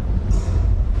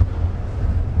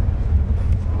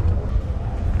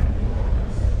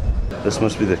 This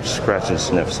must be the scratch and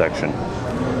sniff section.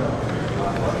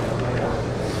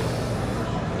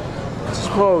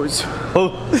 Suppose. Oh.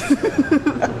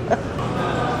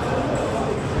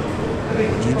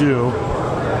 What'd you do?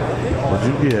 What'd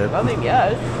you get? Nothing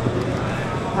yet.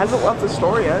 Hasn't left the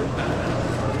store yet.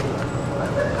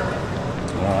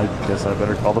 Well, I guess I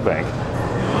better call the bank.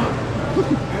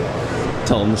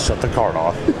 Tell them to shut the card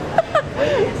off. They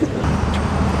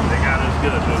got us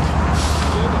good, Mook.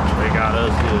 They got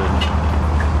us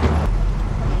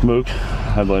good. Mook,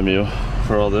 I blame you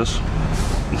for all this.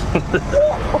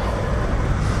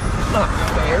 Not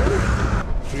fair.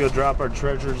 Should we go drop our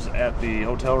treasures at the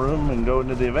hotel room and go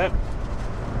into the event?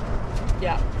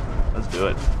 Yeah. Let's do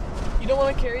it. You don't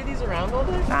want to carry these around all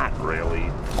day? Not really.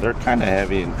 They're kind of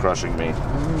heavy and crushing me,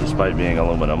 despite being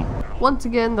aluminum. Once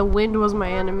again, the wind was my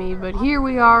enemy, but here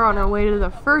we are on our way to the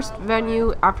first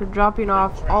venue after dropping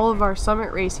off all of our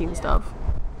Summit Racing stuff.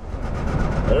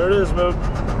 There it is, Mook.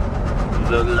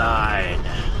 The line.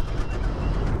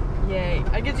 Yay.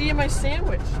 I get to eat my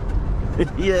sandwich.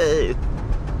 Yay.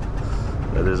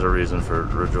 That is a reason for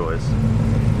rejoice.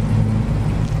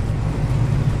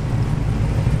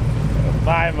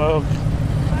 Bye, Mook.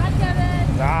 Bye,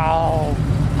 Kevin. No.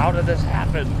 How did this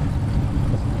happen?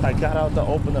 I got out to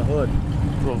open the hood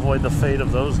to avoid the fate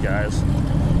of those guys.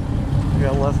 I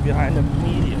got left behind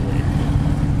immediately.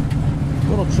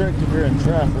 Little trick if you're in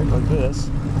traffic like this.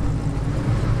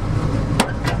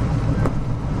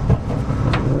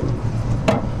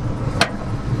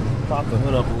 pop the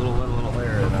hood up a little, let a little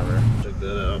air in over. Check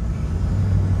that out.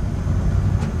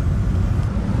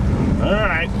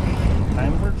 Alright,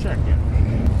 time for check-in.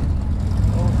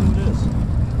 Oh, who it is.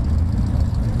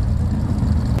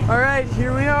 Alright,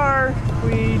 here we are.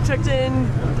 We checked in,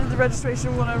 did the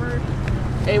registration, whatever,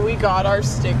 and we got our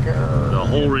sticker. The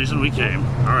whole reason we came.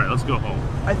 Alright, let's go home.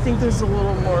 I think there's a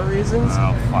little more reasons.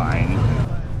 Oh, fine.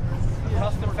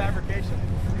 Custom fabrication.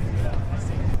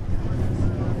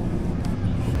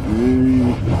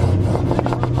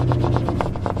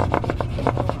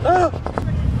 Ah!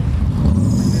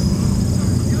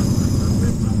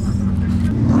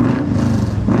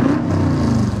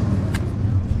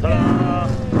 Ta-da!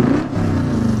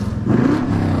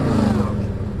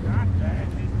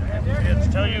 Let's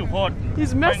tell you what.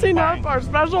 He's messing up our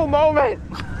special moment.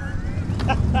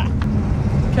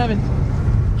 Kevin,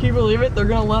 can you believe it? They're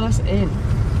gonna let us in.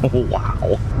 Oh,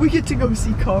 wow. We get to go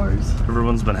see cars.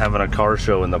 Everyone's been having a car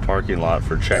show in the parking lot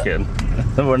for check-in.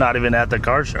 We're not even at the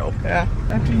car show. Yeah.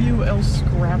 After you, El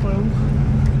Scrapo.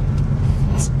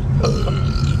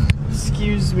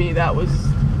 Excuse me, that was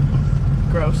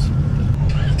gross.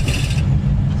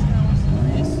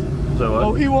 So what?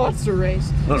 Oh, he wants to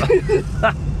race.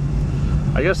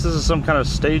 I guess this is some kind of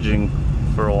staging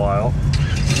for a while.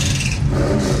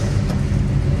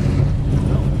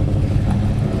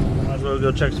 Might as well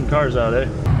go check some cars out, eh?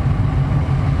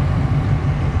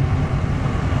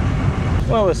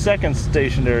 Well, the second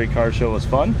stationary car show was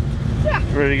fun. Yeah.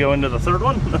 Ready to go into the third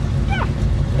one? Yeah.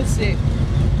 Let's see.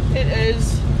 It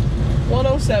is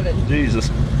 1:07. Jesus.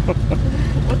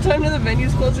 What time do the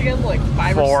venues close again? Like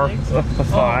 5 4, or 6?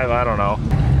 5, I don't know.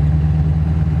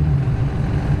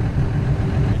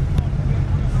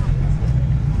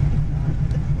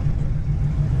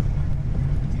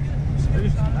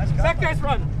 That guy's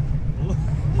run.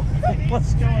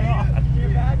 What's going on?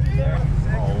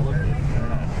 Oh, look at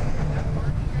that.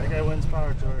 That guy wins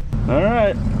power tour. All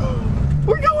right.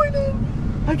 We're going in.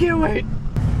 I can't wait.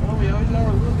 Well, we always know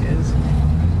where Luke is.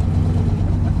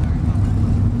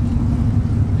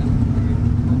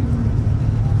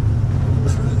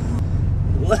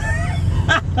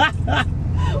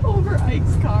 Over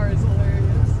Ike's car is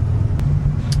hilarious.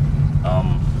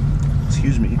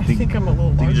 Excuse me. I think I'm a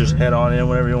little larger. You just head on in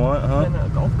whenever you want, huh? In a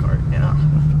golf cart, yeah.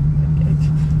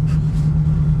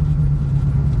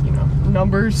 You know,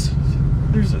 numbers.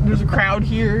 There's a crowd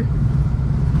here.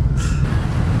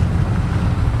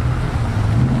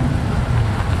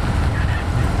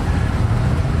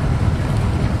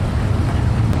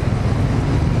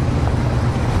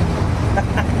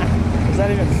 Does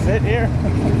that even fit here?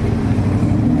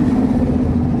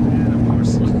 Yeah, of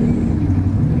course.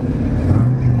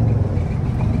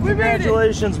 We made it.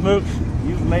 Congratulations, Mook.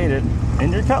 You've made it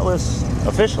in your Cutlass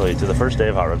officially to the first day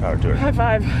of Hot Rod Power Tour. High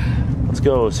five. Let's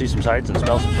go see some sights and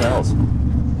smell some smells.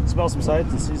 Smell some sights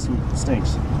and see some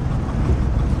stinks.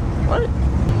 What?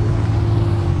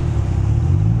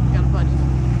 Got a buddy.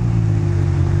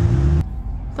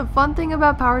 The fun thing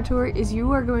about Power Tour is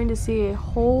you are going to see a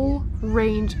whole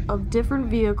range of different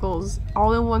vehicles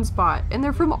all in one spot, and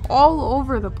they're from all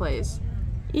over the place.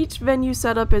 Each venue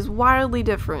setup is wildly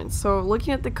different, so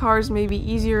looking at the cars may be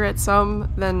easier at some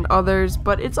than others,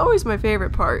 but it's always my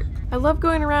favorite part. I love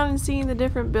going around and seeing the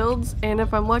different builds, and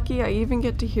if I'm lucky, I even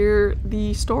get to hear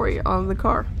the story on the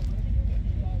car.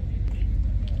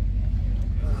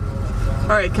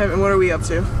 Alright, Kevin, what are we up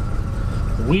to?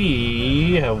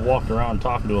 We have walked around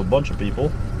talking to a bunch of people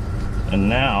and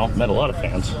now met a lot of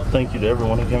fans. Thank you to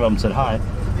everyone who came up and said hi.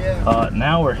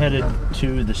 Now we're headed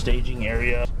to the staging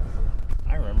area.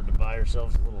 I remember to buy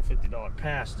ourselves a little $50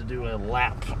 pass to do a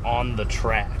lap on the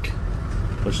track,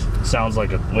 which sounds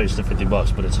like a waste of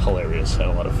 $50, but it's hilarious and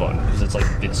a lot of fun because it's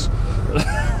like this.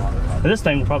 And this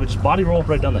thing will probably just body roll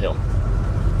right down the hill.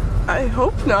 I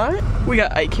hope not. We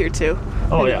got Ike here too.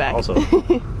 Oh In the yeah, back. also.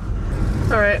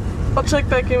 Alright, I'll check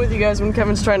back in with you guys when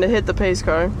Kevin's trying to hit the pace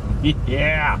car.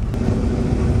 Yeah.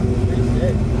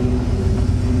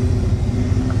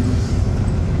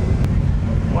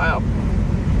 Wow.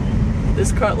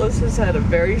 This Cutlass has had a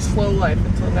very slow life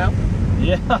until now.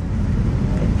 Yeah.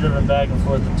 I've driven back and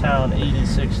forth to town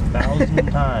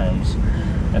 86,000 times.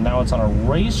 And now it's on a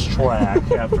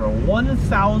racetrack after a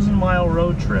 1,000-mile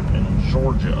road trip in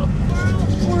Georgia.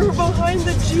 We're behind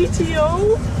the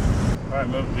GTO? Alright,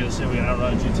 Mook, we're gonna see if we can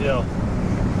outrun a GTO.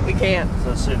 We can't. So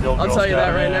let's see if the old I'll Girl tell you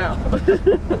Scout that right man.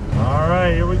 now.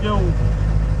 Alright, here we go. Here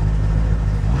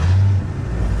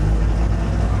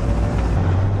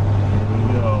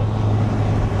we go.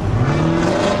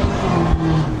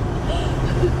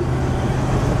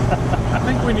 I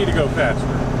think we need to go faster.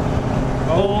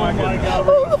 Oh my god.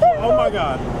 Oh my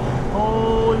god.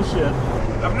 Holy shit.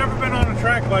 I've never been on a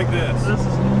track like this. This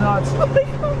is nuts.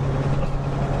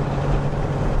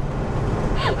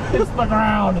 It's the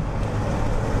ground.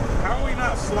 How are we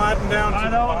not sliding down to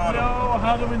the bottom? I don't know.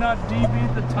 How do we not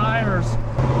debeat the tires?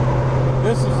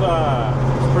 This is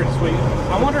it's pretty sweet.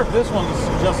 I wonder if this one's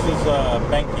just as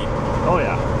banky. Oh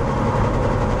yeah.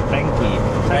 Banky.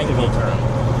 Technical term.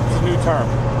 It's a new term. I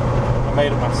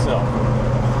made it myself.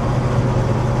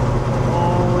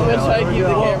 Oh, I'm gonna try to keep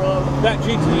the camera on. That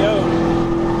GTO,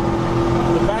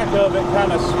 the back of it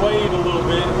kind of swayed a little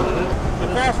bit. The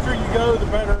faster you go, the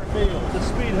better it feels. The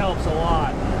speed helps a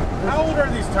lot. How old are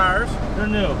these tires? They're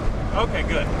new. Okay,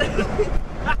 good.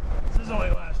 This is only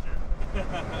last year.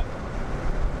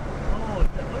 Oh,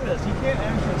 look at this. You can't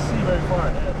actually see very far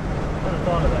ahead. I never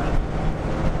thought of that.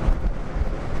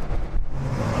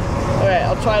 Alright,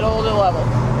 I'll try to hold it level.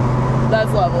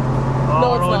 That's level. Oh, No,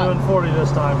 we're it's only not. doing 40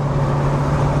 this time.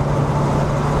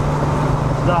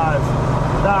 Dive.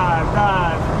 Dive,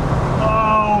 dive.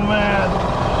 Oh, man.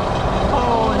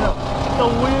 Oh, yeah. The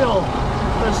wheel.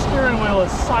 The steering wheel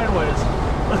is sideways.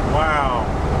 Wow.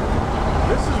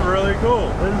 This is really cool.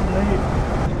 This is neat.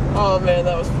 Oh man,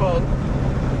 that was fun.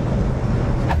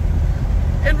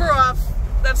 And we're off.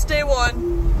 That's day one.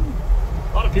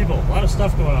 A lot of people, a lot of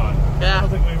stuff going on. Yeah. I don't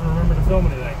think we even remember to film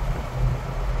anything.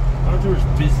 Our tour's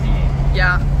busy.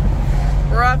 Yeah.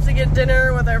 We're off to get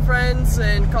dinner with our friends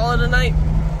and call it a night.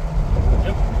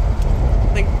 Yep.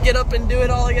 Then get up and do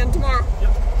it all again tomorrow. Yep.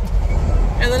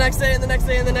 And the next day, and the next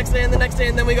day, and the next day, and the next day,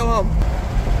 and then we go home.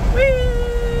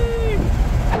 Whee!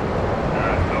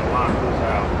 Alright, gonna lock this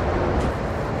out.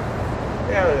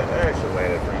 Yeah, that actually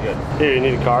landed pretty good. Here, you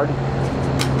need a card?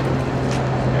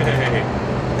 Hey.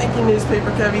 Thank you, newspaper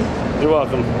Kevy. You're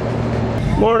welcome.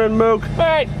 Morning, Mook.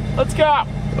 Alright, let's go.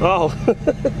 Oh.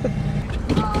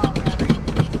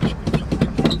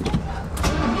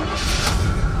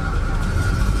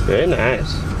 Very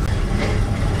nice.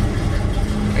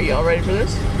 Are you all ready for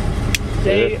this?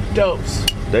 Day dose.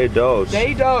 Day dose.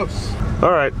 Day dose.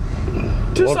 All right.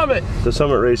 To Summit. The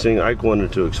Summit Racing, Ike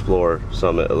wanted to explore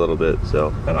Summit a little bit,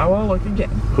 so And I want to look again.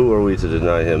 who are we to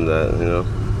deny him that, you know?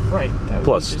 Right. That would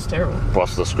Plus- be just terrible.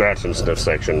 Plus the scratch and sniff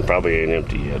section probably ain't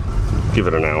empty yet. Give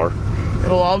it an hour.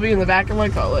 It'll all be in the back of my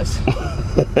Cutlass.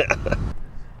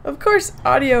 Of course,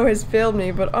 audio has failed me,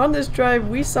 but on this drive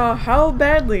we saw how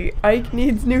badly Ike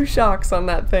needs new shocks on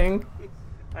that thing.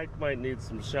 Ike might need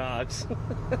some shocks.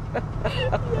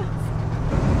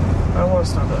 I want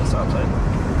to stop at a stop sign.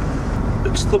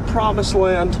 It's the promised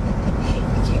land.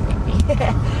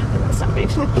 Stop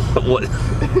it. What?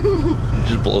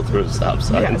 Just blow through a stop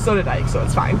sign. Yeah, so did Ike, so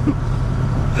it's fine.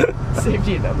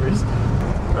 Safety in numbers.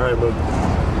 All right, move.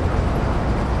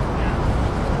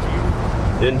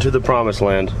 Into the promised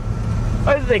land.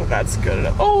 I think that's good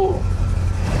enough. Oh!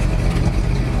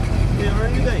 Hey,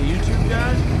 aren't you that YouTube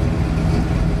guy?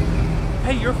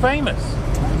 Hey, you're famous.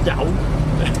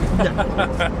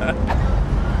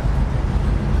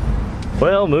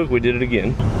 Well, Mook, we did it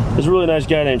again. There's a really nice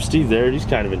guy named Steve there. He's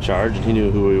kind of in charge, and he knew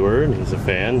who we were, and he's a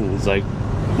fan. And he's like,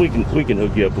 we can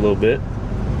hook you up a little bit.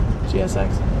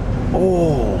 GSX.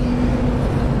 Oh,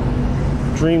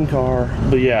 dream car.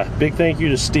 But yeah, big thank you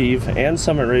to Steve and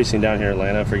Summit Racing down here in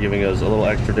Atlanta for giving us a little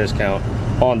extra discount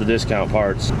on the discount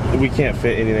parts. We can't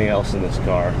fit anything else in this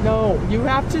car. No, you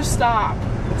have to stop.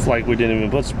 It's like we didn't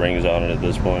even put springs on it at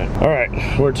this point. All right,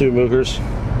 where to, Mookers?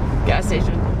 Gas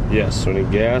station. Yes, we need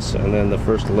gas, and then the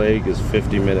first leg is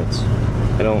 50 minutes.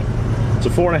 It's a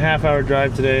 4.5 hour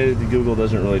drive today. The Google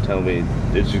doesn't really tell me.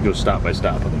 It just goes stop by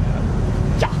stop on the map.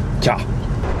 Ja. Ciao.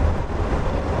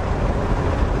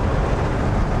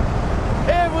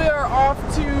 And we are off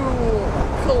to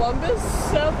Columbus,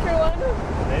 South Carolina.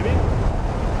 Maybe?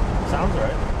 Sounds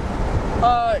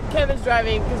right. Kevin's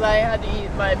driving because I had to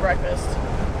eat my breakfast.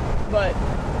 But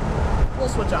we'll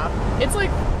switch off. It's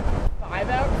like 5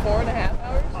 hours, 4.5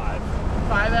 hours?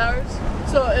 5 hours.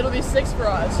 So it'll be 6 for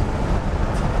us.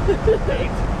 8.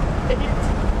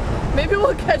 Maybe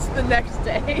we'll catch the next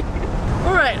day.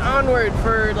 Alright, onward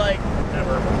for like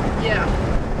Never. yeah.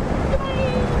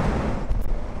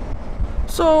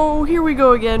 So here we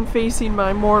go again, facing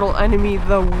my mortal enemy,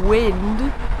 the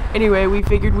wind. Anyway, we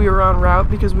figured we were en route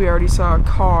because we already saw a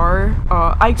car.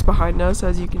 Ike's behind us,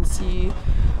 as you can see.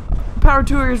 Power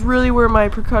Tour is really where my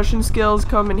percussion skills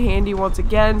come in handy once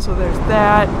again, so there's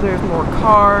that. There's more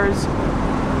cars.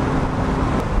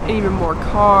 And even more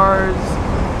cars.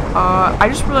 I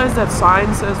just realized that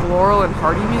sign says Laurel and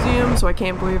Hardy Museum, so I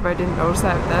can't believe I didn't notice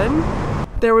that then.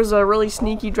 There was a really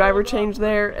sneaky driver change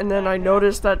there, and then I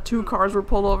noticed that 2 cars were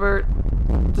pulled over.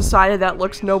 Decided that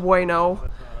looks no bueno.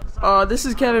 This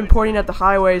is Kevin pointing at the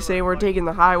highway saying we're taking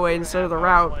the highway instead of the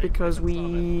route because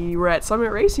we were at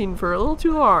Summit Racing for a little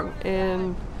too long,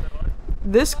 and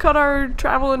this cut our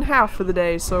travel in half for the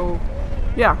day, so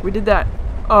yeah, we did that.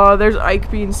 There's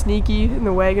Ike being sneaky in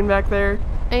the wagon back there.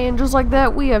 And just like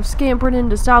that, we have scampered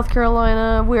into South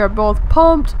Carolina. We are both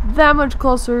pumped, that much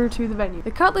closer to the venue.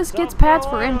 The Cutlass gets pats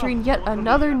for entering yet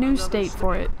another new state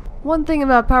for it. One thing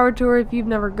about Power Tour, if you've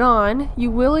never gone, you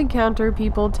will encounter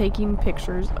people taking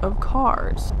pictures of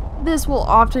cars. This will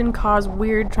often cause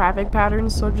weird traffic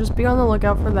patterns, so just be on the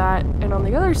lookout for that. And on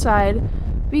the other side,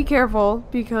 be careful,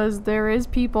 because there is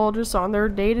people just on their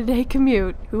day-to-day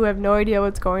commute who have no idea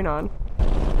what's going on.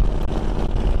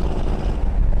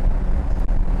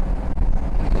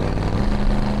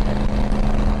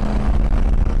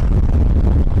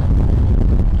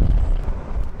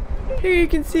 Here you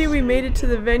can see we made it to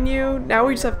the venue. Now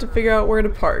we just have to figure out where to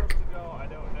park.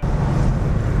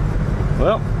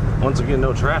 Well, once again,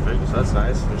 no traffic, so that's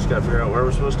nice. We just gotta figure out where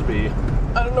we're supposed to be.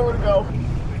 I don't know where to go.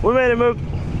 We made it, Mook.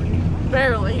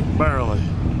 Barely. Barely.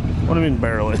 What do you mean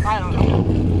barely? I don't know.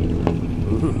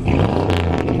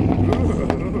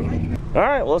 All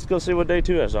right, well, let's go see what day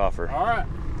 2 has to offer. All right.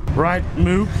 Right,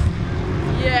 Mook?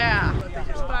 Yeah.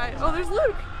 Oh, there's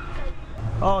Luke.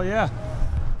 Oh, yeah.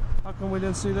 How come we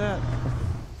didn't see that?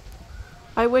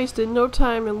 I wasted no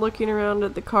time in looking around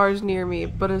at the cars near me,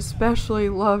 but especially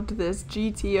loved this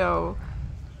GTO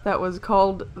that was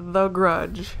called The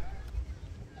Grudge.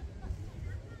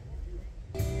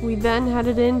 We then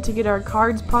headed in to get our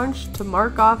cards punched to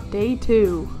mark off day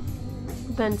 2.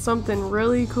 Then something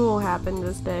really cool happened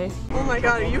this day. Oh my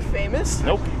god, are you famous?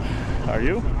 Nope. Are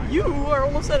you? You are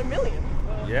almost at 1 million.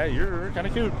 Yeah, you're kind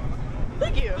of cute.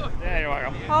 Thank you. Yeah, you're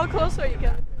welcome. How close are you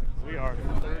guys? We are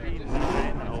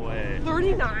 39 away.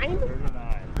 39?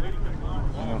 39.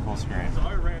 I'm going full screen.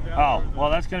 Oh, well,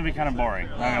 that's going to be kind of boring.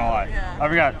 Not going to lie. Yeah. I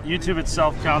forgot. YouTube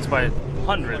itself counts by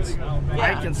hundreds.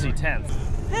 I can see tenths.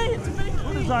 Hey, it's a big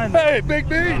bean. Hey, Big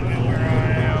B! Where I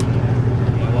am.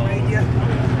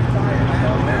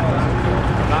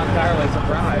 I'm not entirely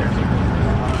surprised.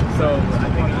 So, I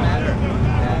think it matters.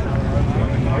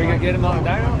 Are we going to get him on the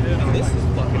dyno? This is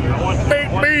fucking Big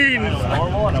beans!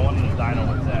 Normal, and I want the dyno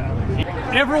with that.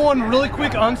 Everyone, really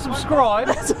quick, unsubscribe.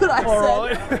 That's what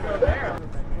I said.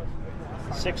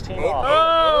 16 off.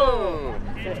 Oh!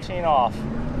 15 off.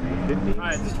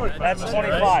 That's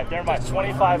 25. Never mind.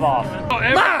 25 off. Oh,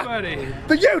 everybody.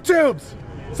 The YouTubes!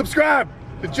 Subscribe!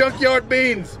 The Junkyard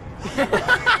Beans!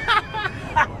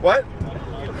 What?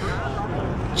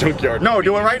 Junkyard. No,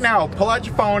 do it right now. Pull out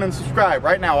your phone and subscribe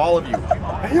right now, all of you.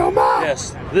 Hey, yo, Ma!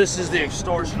 Yes, this is the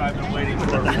extortion I've been waiting for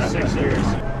 6 years.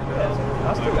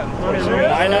 I still got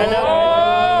 999.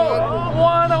 Oh,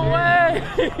 one away!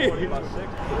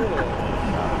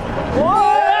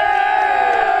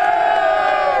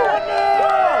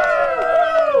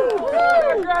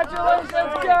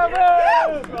 Congratulations, Kevin!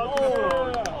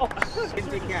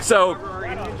 So,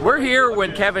 we're here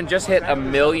when Kevin just hit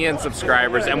 1 million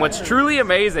subscribers, and what's truly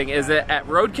amazing is that at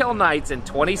Roadkill Nights in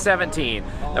 2017,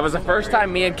 that was the first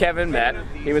time me and Kevin met.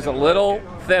 He was a little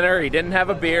thinner, he didn't have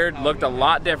a beard, looked a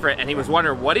lot different, and he was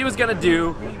wondering what he was gonna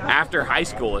do after high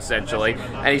school, essentially.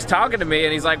 And he's talking to me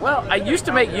and he's like, well, I used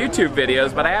to make YouTube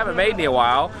videos, but I haven't made any in a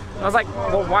while. And I was like,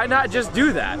 well, why not just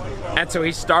do that? And so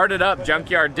he started up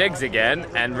Junkyard Digs again,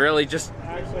 and really just,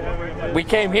 we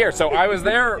came here. So I was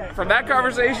there from that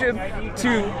conversation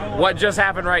to what just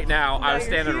happened right now. I was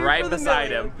standing right beside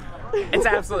him. It's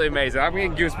absolutely amazing. I'm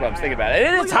getting goosebumps thinking about it.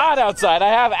 And it's hot outside. I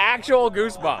have actual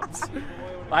goosebumps.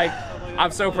 Like,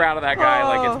 I'm so proud of that guy.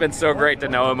 Like, it's been so great to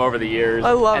know him over the years.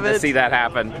 I love and it. to see that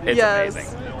happen, it's amazing.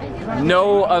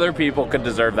 No other people could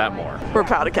deserve that more. We're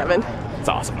proud of Kevin. It's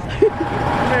awesome. Come here,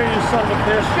 you son of a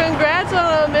bitch. Congrats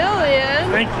on 1 million.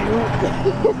 Thank you.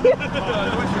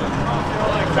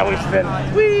 That's how we spin.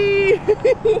 Whee!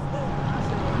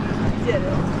 Did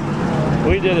it.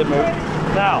 We did it, Mook.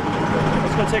 Now,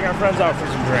 let's go take our friends out for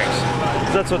some drinks.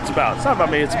 That's what it's about. It's not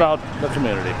about me, it's about the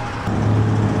community.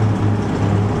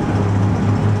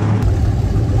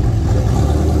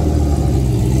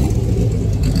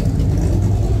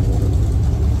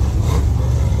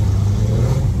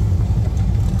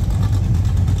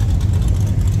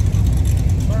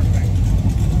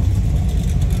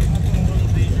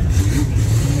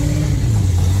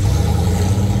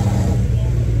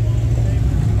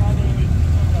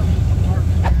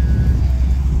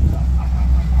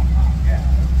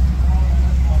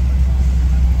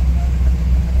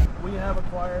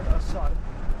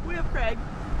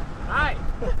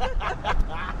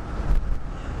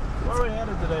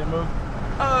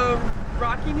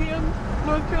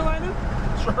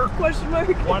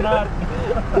 Why not?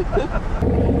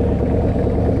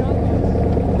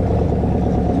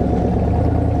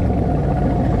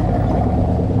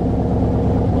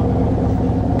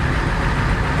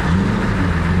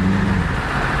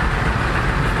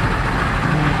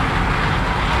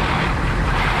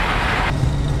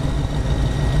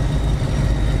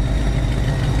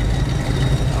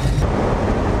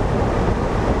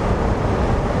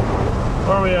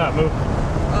 Where are we at, Mook?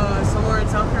 Somewhere in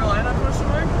South Carolina, question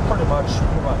mark? Pretty much.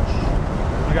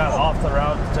 We got off the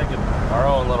route, taking our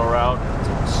own little route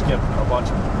to skip a bunch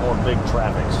of more big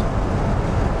traffics.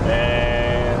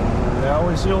 And now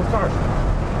we see old cars.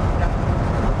 Yeah.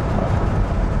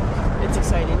 It's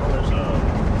exciting. There's a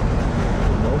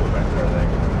Nova back there, I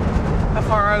think. How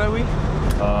far out are we?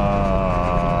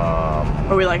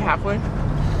 Are we like halfway?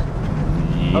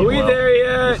 Yeah, Are we there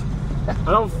yet?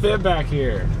 I don't fit back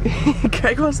here.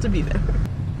 Craig wants to be there.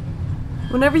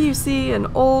 Whenever you see an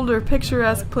old or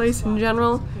picturesque place in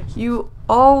general, you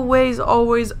always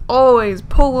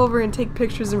pull over and take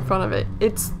pictures in front of it.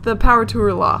 It's the power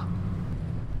tour law.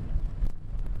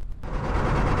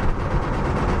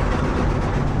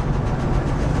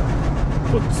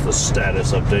 What's the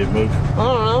status update, Mook? I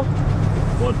don't know.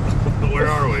 What? Where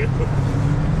are we?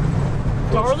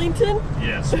 Darlington?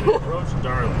 Yes, we approached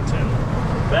Darlington.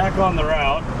 Back on the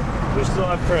route. We still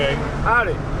have Craig.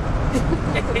 Howdy.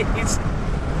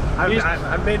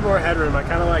 I've made more headroom. I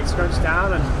kind of like scrunched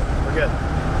down and we're good.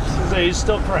 He's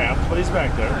still cramped, but he's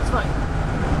back there. That's fine.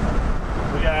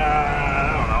 We got,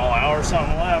 I don't know, an hour or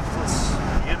something left. Let's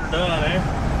get her done, eh?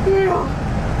 Yeah.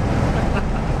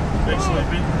 Big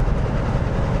sleepy.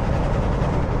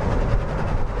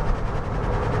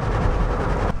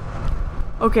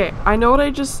 Okay, I know what I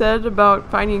just said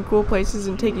about finding cool places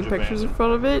and taking pictures in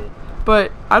front of it,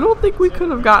 but I don't think we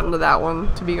could have gotten to that one,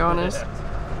 to be honest.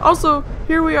 Also,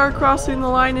 here we are crossing the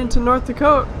line into North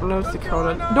Carolina.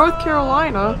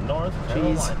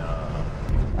 Jeez.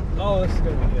 Oh, this is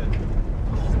gonna be good.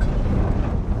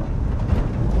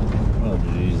 Oh,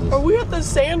 Jesus. Are we at the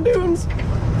sand dunes?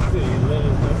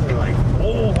 Like,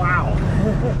 oh wow.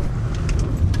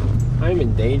 I'm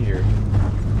in danger.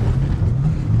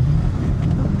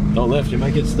 Don't lift, you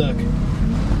might get stuck.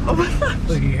 Oh my gosh.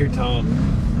 Look, you hear Tom.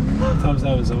 Tom's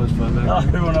having so much fun back there.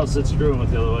 Everyone else is screwing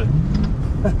with the other way.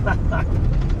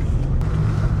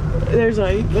 There's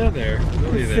Ike. They're there. I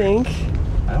Nobody there. think.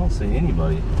 I don't see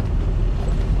anybody.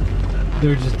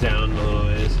 They're just down a little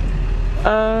ways.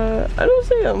 I don't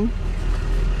see them.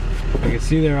 I can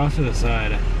see they're off to the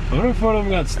side. I wonder if one of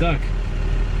them got stuck.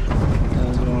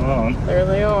 What's going on? There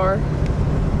they are.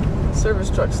 Service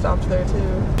truck stopped there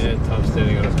too. Yeah, Tom's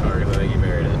standing on his car because I think he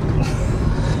buried it.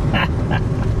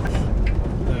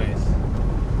 Nice.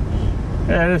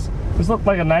 Yeah, this looked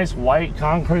like a nice white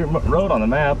concrete road on the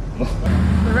map. The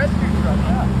rescue truck,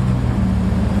 yeah.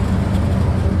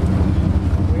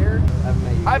 Weird.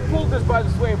 I've pulled this by the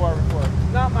sway bar before.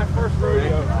 It's not my first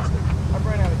rodeo. I've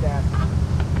run out of gas.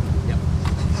 Yep.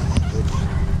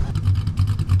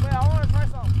 Wait, I want to try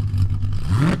something.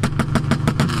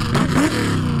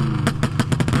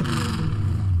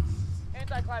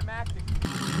 Anticlimactic.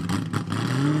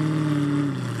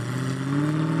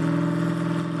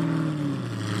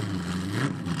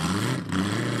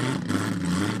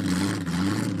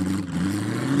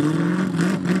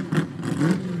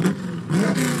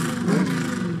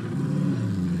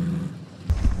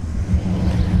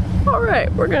 Alright,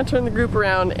 we're gonna turn the group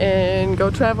around and go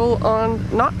travel on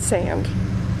not sand.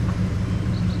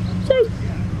 Yay!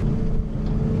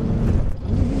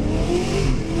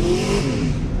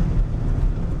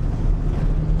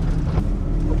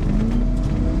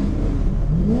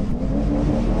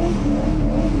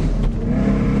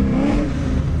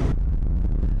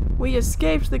 We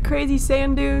escaped the crazy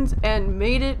sand dunes and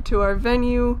made it to our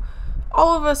venue,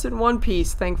 all of us in one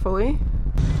piece, thankfully.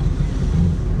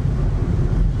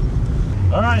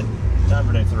 All right, time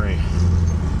for day 3.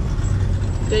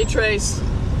 Day trace.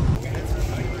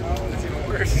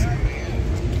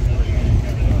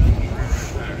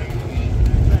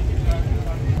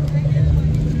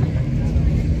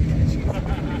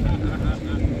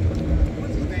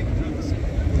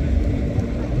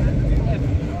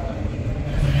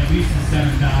 At least a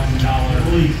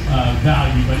 $7,000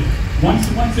 value, but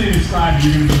once they describe it,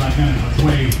 you're going to be like, no,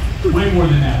 it's way more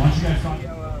than that. Once you guys talk.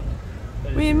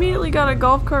 We immediately got a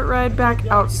golf cart ride back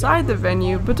outside the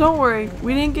venue, but don't worry,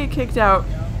 we didn't get kicked out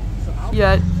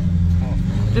yet.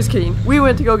 Just kidding. We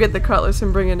went to go get the Cutlass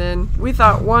and bring it in. We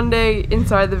thought one day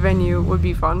inside the venue would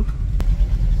be fun.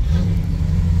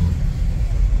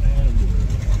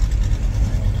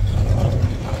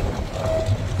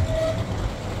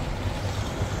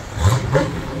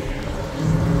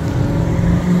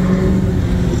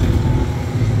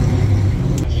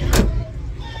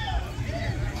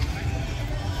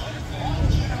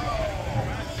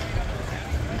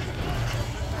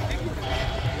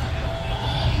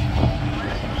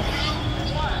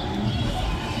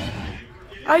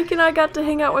 Ike and I got to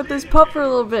hang out with this pup for a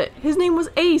little bit. His name was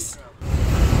Ace.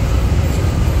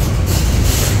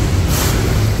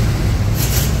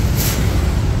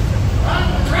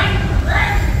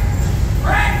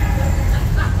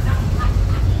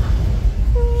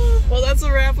 Well, that's a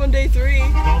wrap on day 3.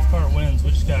 Golf cart wins.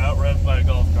 We just got out-revved by a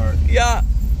golf cart. Yeah.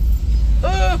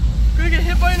 Gonna get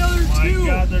hit by another 2. My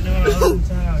God, they're doing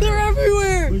 110 out They're here.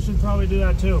 everywhere. We should probably do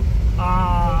that too.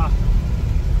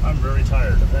 I'm very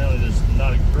tired. Apparently there's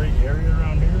not a great area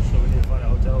around here, so we need to find a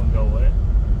hotel and go away.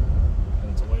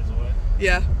 And it's a ways away.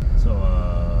 Yeah. So,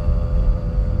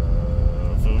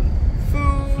 food?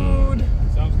 Food.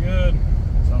 Sounds good.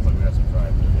 Sounds like we got some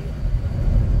drive to do.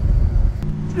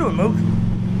 What you doing, Mook?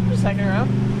 Just hanging around.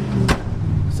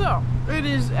 So, it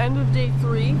is end of day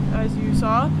 3, as you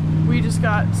saw. We just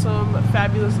got some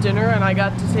fabulous dinner, and I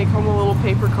got to take home a little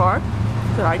paper car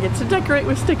that I get to decorate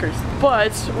with stickers.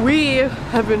 But we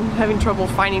have been having trouble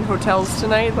finding hotels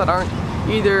tonight that aren't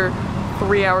either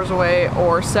 3 hours away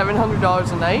or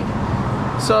 $700 a night.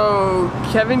 So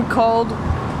Kevin called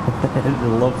the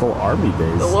local army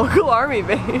base. the local army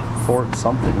base. Fort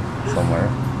something somewhere.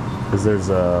 Because there's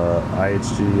a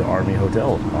IHG Army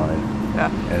hotel on it. Yeah.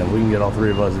 And if we can get all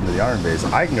 3 of us into the Army base,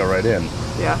 I can go right in.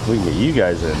 Yeah. We can get you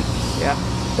guys in. Yeah.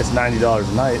 It's $90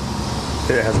 a night.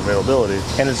 It has availability.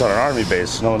 And it's on an Army base,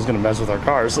 so no one's going to mess with our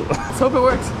cars. Let's hope it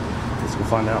works. Let's go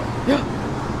find out. Yeah.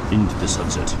 Into the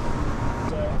sunset.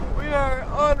 We are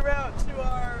en route to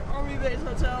our army base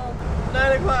hotel.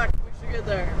 9 o'clock. We should get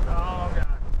there. Oh, God.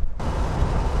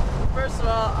 First of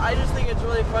all, I just think it's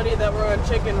really funny that we're on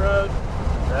Chicken Road.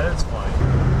 That is funny.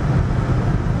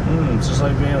 It's just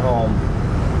like being home.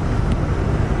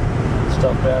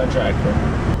 Stuff down a tractor.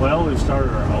 Well, we've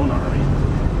started our own army.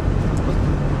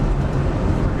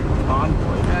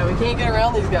 Conflict. Yeah, we can't get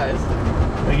around these guys.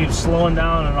 They keep slowing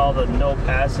down in all the no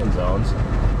passing zones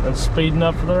and speeding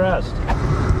up for the rest.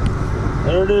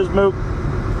 There it is, Mook.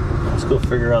 Let's go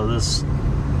figure out this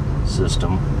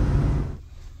system.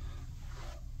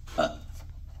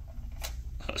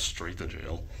 Straight to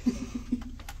jail.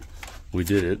 We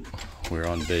did it. We're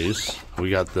on base. We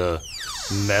got the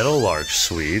Metal Arch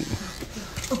suite.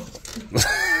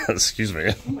 Excuse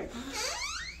me. Oh my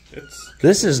gosh.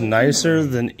 This is nicer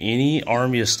than any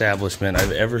army establishment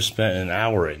I've ever spent an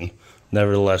hour in.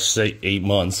 Nevertheless, say 8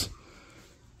 months.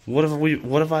 What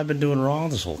have I been doing wrong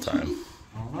this whole time?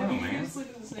 I don't know, man.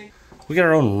 We got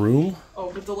our own room.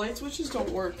 Oh, but the light switches don't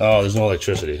work. Oh, there's no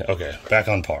electricity. Okay, back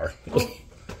on par.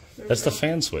 That's the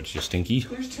fan switch, you stinky.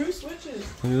 There's 2 switches.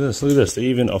 Look at this. Look at this. They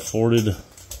even afforded.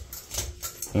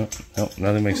 Oh, no,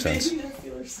 nothing makes sense.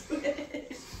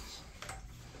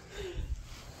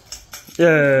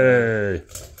 Yay!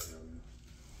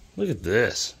 Look at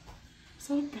this. Is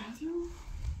that a bathroom?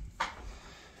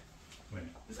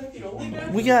 Is that the only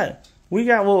bathroom? We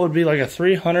got what would be like a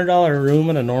 $300 room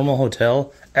in a normal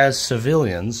hotel as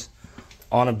civilians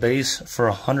on a base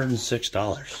for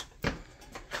 $106.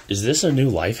 Is this a new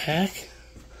life hack?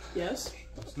 Yes.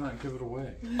 Let's not give it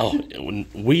away. Oh,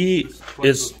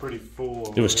 was pretty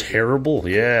full. It was terrible.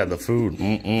 Yeah, the food.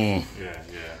 Yeah.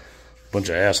 Bunch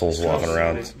of assholes walking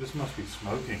around. This must be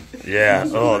smoking. Yeah.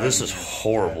 Oh, this is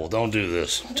horrible. Don't do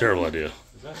this. Terrible idea.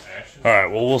 Is that action? All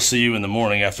right. Well, we'll see you in the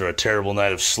morning after a terrible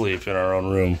night of sleep in our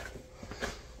own room.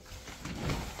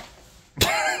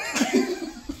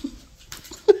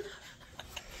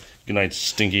 Good night,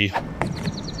 Stinky.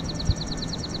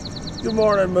 Good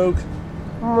morning, Mook.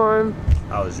 Morning.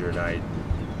 How was your night?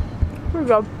 Pretty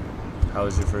good. How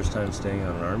was your first time staying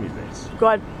on an army base?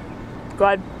 Good.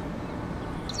 Good.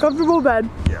 Comfortable bed.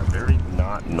 Yeah, very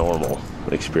not normal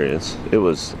experience. It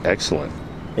was excellent.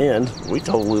 And we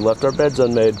totally left our beds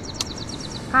unmade.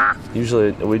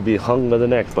 Usually we'd be hung by the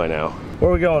neck by now.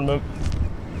 Where are we going, Mook?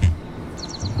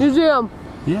 Museum.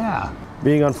 Yeah.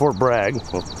 Being on Fort Bragg,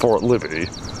 or Fort Liberty,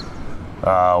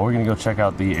 we're gonna go check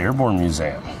out the Airborne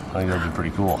Museum. I think that'd be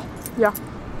pretty cool. Yeah.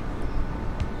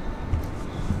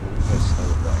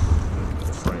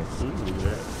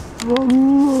 Look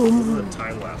at the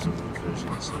time lapse of the fish.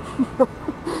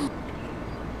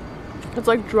 It's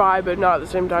like dry, but not at the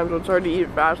same time, so it's hard to eat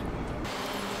it fast.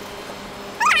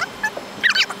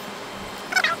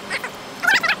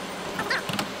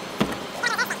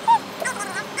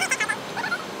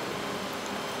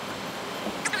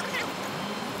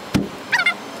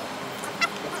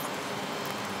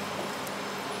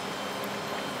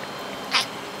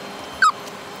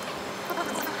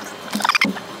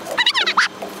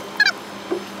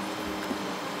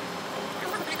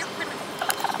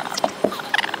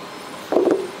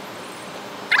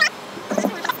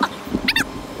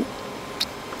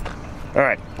 All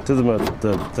right, to the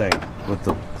thing with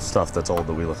the stuff that's old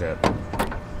that we look at.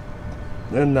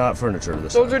 And not furniture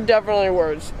this Those time. are definitely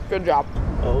words. Good job.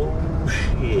 Oh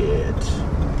shit.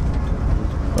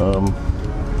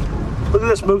 Look at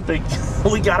this Mook thing.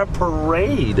 We got a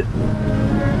parade.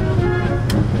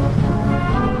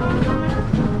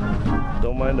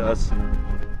 Don't mind us.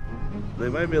 They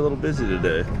might be a little busy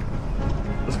today.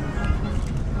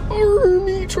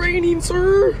 Army training,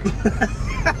 sir.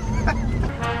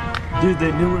 Dude,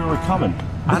 they knew we were coming.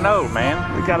 I know,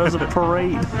 man. They got us a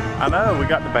parade. I know, we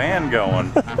got the band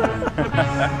going.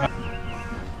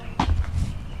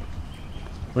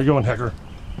 Where you going, Hecker?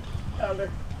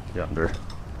 Yonder. Yonder.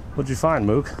 What'd you find,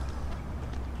 Mook?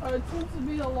 It seems to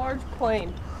be a large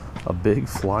plane. A big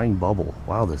flying bubble.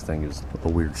 Wow, this thing is a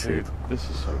weird shape. This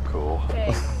is so cool.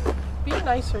 Hey, be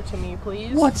nicer to me,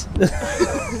 please. What?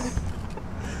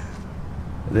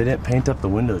 They didn't paint up the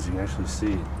windows. You can actually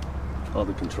see all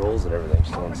the controls and everything.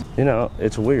 So you know,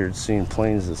 it's weird seeing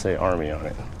planes that say Army on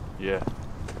it. Yeah.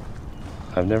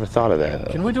 I've never thought of that.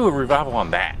 Can we do a revival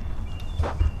on that?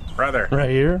 Right there. Right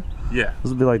here? Yeah. This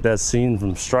would be like that scene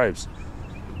from Stripes.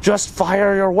 Just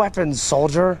fire your weapons,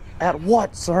 soldier. At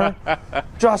what, sir?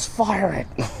 Just fire it.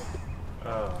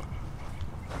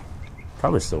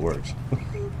 Probably still works.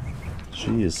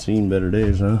 She has seen better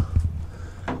days, huh?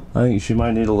 I think she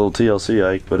might need a little TLC,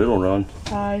 Ike, but it'll run.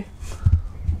 Hi.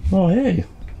 Oh, hey.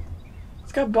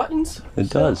 It's got buttons. It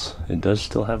does. It does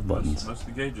still have buttons. Most of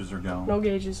the gauges are gone. No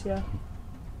gauges, yeah.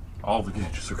 All the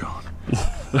gauges are gone.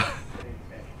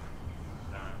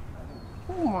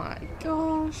 Oh my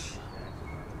gosh.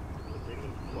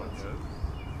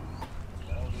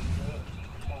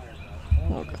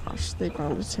 Oh gosh, they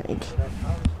found a tank.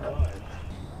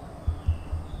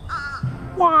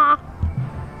 Wah.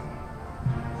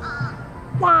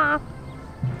 Wah.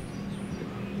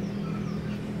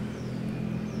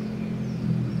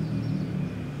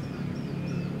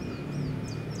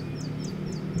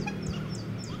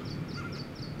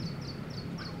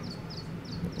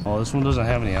 Oh, this one doesn't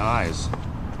have any eyes.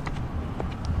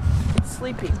 It's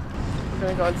sleeping. We're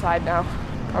gonna go inside now.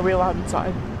 Are we allowed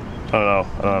inside? I don't know.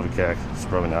 I don't have a cack. It's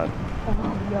probably not.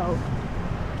 Oh no.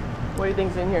 What do you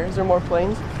think's in here? Is there more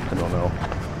planes? I don't know.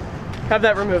 Have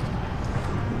that removed.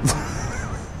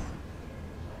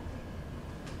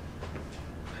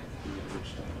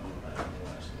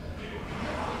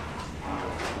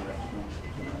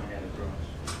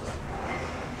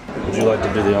 Would you like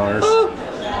to do the honors?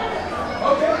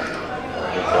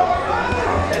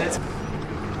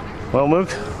 Well, Mook?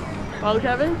 Well,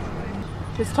 Kevin,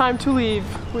 it's time to leave.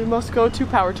 We must go to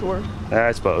Power Tour.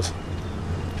 I suppose.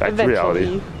 Back to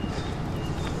reality.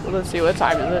 Well, let's see, what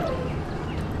time is it?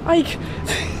 Ike!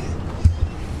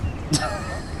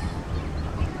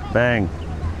 Bang.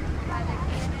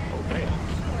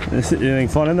 Is anything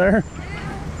fun in there?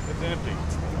 It's empty.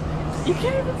 You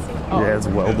can't even see. Oh, Yeah, it's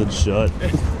welded shut.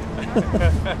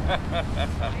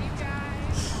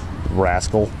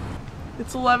 Rascal.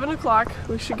 It's 11 o'clock.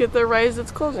 We should get there right as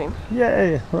it's closing.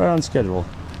 Yay, right on schedule.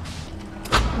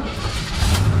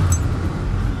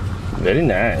 Very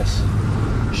nice.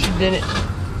 She did it.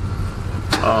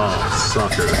 Oh,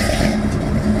 sucker.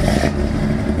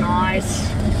 Nice.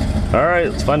 All right,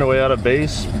 let's find our way out of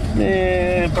base.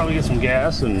 Probably get some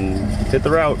gas and hit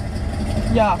the route.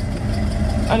 Yeah.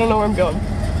 I don't know where I'm going.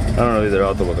 I don't know either.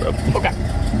 I'll have to look it up. Okay.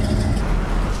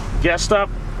 Gas stop?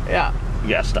 Yeah.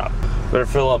 Gas stop. Better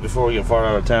fill up before we get far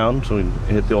out of town so we can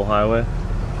hit the old highway.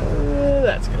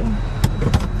 That's good.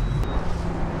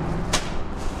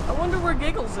 I wonder where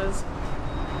Giggles is.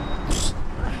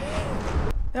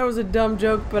 That was a dumb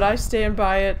joke, but I stand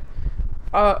by it.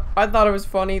 I thought it was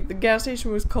funny. The gas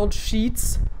station was called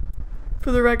Sheets,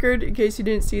 for the record, in case you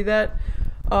didn't see that.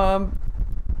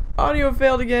 Audio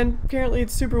failed again. Apparently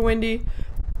it's super windy.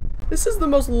 This is the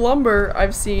most lumber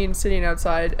I've seen sitting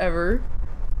outside ever.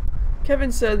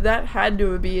 Kevin said that had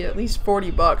to be at least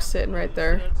 40 bucks sitting right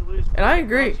there. And I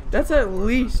agree. That's at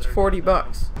least 40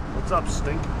 bucks. What's up,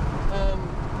 Stink?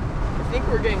 I think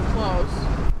we're getting close.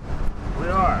 We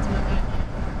are.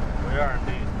 We are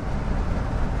indeed.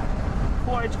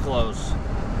 Quite close.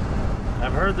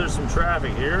 I've heard there's some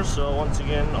traffic here, so once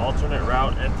again, alternate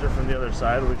route, enter from the other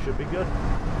side, which should be good.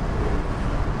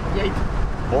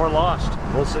 Yikes. Or lost.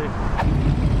 We'll see.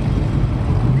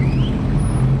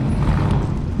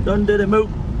 Done did it, Mook.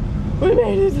 We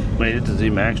made it. Made it to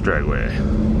Z-Max Dragway.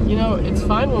 You know, it's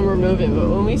fine when we're moving, but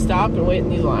when we stop and wait in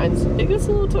these lines, it gets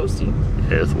a little toasty.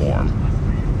 It's warm.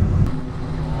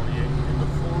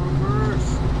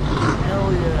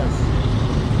 Hell yes.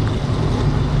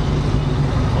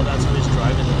 Oh, that's how he's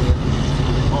driving it.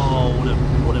 Oh,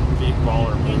 what a big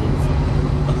baller move.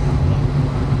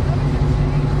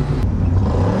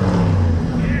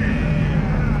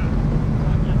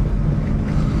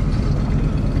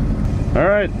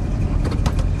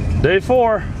 Day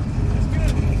 4.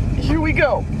 Here we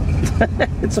go.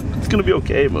 It's gonna be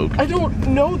okay, Mook. I don't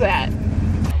know that.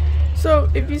 So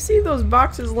if you see those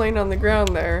boxes laying on the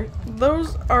ground there,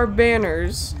 those are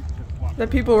banners that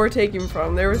people were taking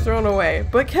from. They were thrown away.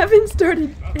 But Kevin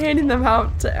started handing them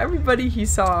out to everybody he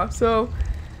saw. So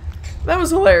that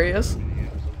was hilarious.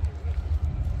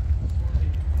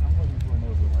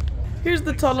 Here's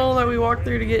the tunnel that we walked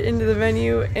through to get into the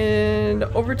venue and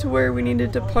over to where we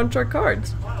needed to punch our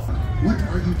cards. What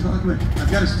are you talking about? I've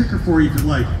got a sticker for you if you'd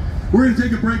like. We're going to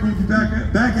take a break. We'll be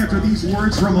back after these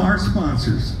words from our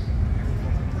sponsors.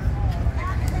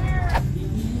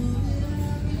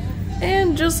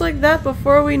 And just like that,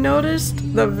 before we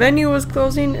noticed, the venue was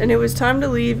closing and it was time to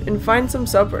leave and find some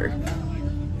supper.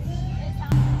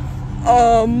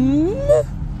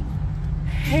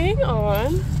 Hang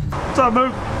on. What's up,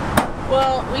 Mook?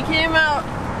 Well, we came out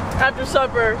after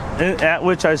supper, At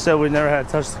which I said we never had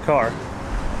to touch the car.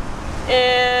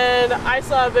 and I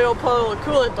saw a big old puddle of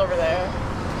coolant over there.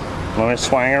 Let me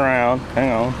swing around.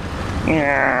 Hang on.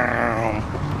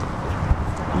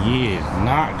 Yeah,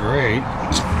 not great.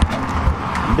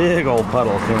 Big old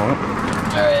puddle of coolant.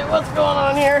 Alright, what's going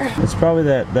on here? It's probably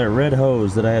that red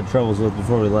hose that I had troubles with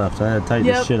before we left. I had to tighten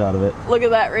the shit out of it. Look at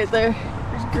that right there.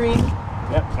 There's green.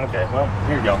 Yep, okay, well,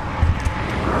 here you go.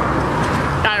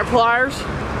 Got your pliers?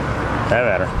 That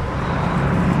matter.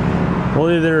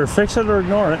 We'll either fix it or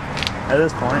ignore it at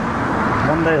this point.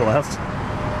 1 day left.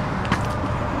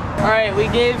 Alright, we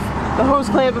gave the hose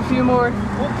clamp a few more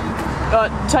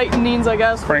tightenings, I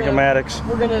guess. Crank-o-matics.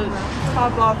 We're gonna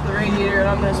top off the radiator and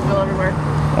I'm gonna spill everywhere.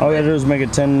 All we gotta do is make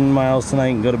it 10 miles tonight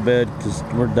and go to bed because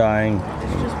we're dying.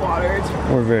 It's just water.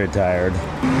 We're very tired.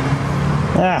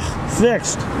 Ah,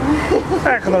 fixed.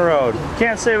 Back on the road.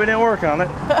 Can't say we didn't work on it.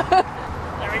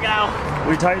 There we go.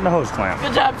 We tightened the hose clamp.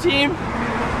 Good job, team.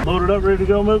 Loaded up, ready to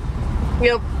go, Mook?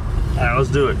 Yep. Alright, let's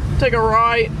do it. Take a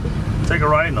right. Take a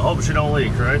right and hope she don't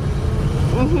leak, right?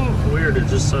 Mm-hmm. Weird, it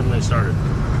just suddenly started.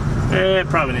 It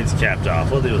probably needs capped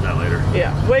off. We'll deal with that later.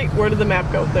 Yeah. Wait, where did the map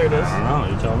go? There it is. I don't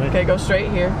know, you tell me. Okay, go straight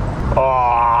here. Oh,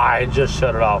 I just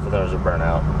shut it off and there was a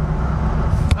burnout.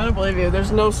 I don't believe you.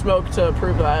 There's no smoke to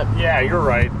prove that. Yeah, you're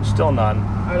right. Still none.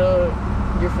 I know.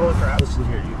 You're full of crap. Listen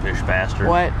here, you fish bastard.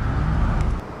 What?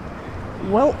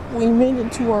 Well, we made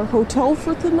it to our hotel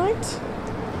for the night.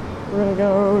 We're gonna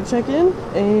go check in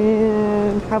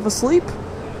and have a sleep.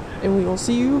 And we will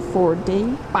see you for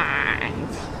day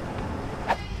 5.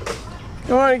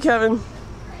 Good morning, Kevin.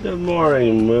 Good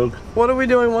morning, Mook. What are we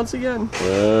doing once again?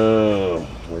 Oh,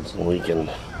 it's leaking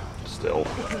still.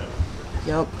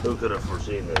 Yup. Who could have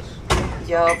foreseen this?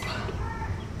 Yup.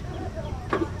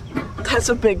 That's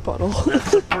a big puddle.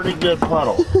 That's a pretty good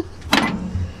puddle.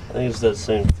 I think it's that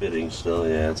same fitting still.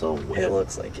 Yeah, it's all wet. It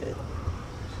looks like it.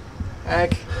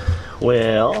 Heck.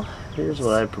 Well, here's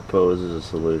what I propose as a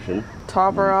solution.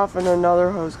 Top her off and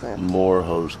another hose clamp. More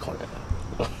hose clamp.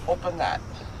 Open that.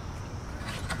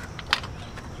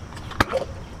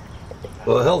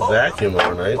 Well, he'll vacuum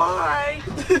overnight. Bye.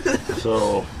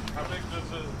 So,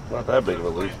 not that big of a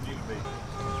leak.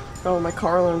 Oh, my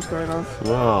car alarm's going off.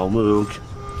 Wow, Mook.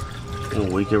 Gonna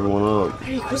wake everyone up.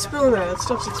 Hey, quit spilling that. That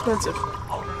stuff's expensive.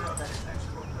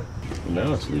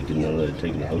 Now it's leaking now that I've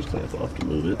taken the hose clamp off to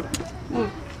move it.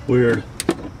 Weird.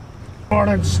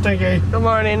 Morning, Stinky. Good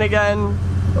morning again.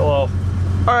 Hello.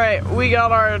 Alright, we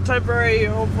got our temporary,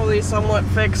 hopefully somewhat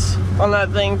fix on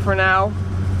that thing for now.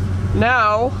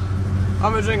 Now,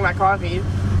 I'm gonna drink my coffee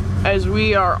as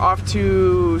we are off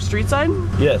to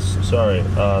Streetside. Yes, sorry.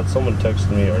 Someone texted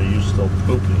me, are you still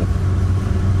pooping?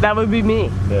 That would be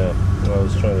me. Yeah, I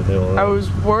was trying to deal with that. I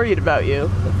was worried about you.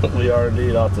 We are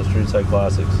indeed off the Streetside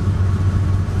Classics.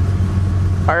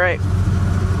 Alright,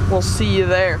 we'll see you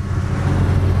there.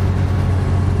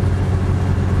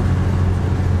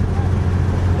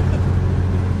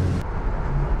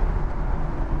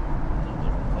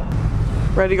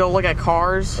 Ready to go look at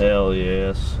cars? Hell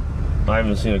yes. I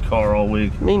haven't seen a car all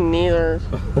week. Me neither.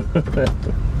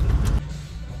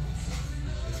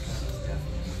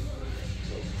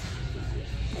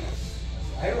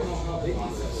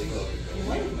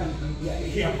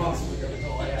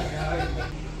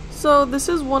 So this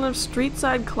is one of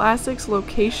Streetside Classics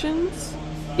locations.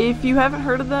 If you haven't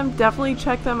heard of them, definitely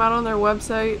check them out on their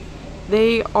website.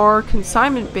 They are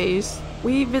consignment based.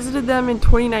 We visited them in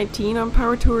 2019 on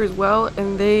Power Tour as well,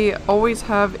 and they always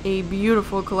have a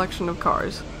beautiful collection of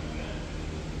cars.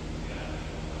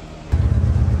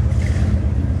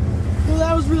 Well,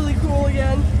 that was really cool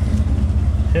again.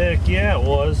 Heck yeah, it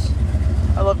was.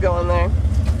 I love going there.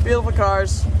 Beautiful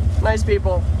cars, nice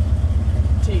people,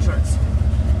 t-shirts.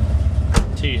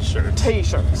 T-shirts.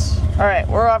 T-shirts. All right,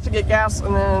 we're off to get gas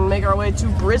and then make our way to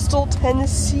Bristol,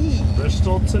 Tennessee.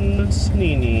 Bristol,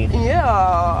 Tennessee.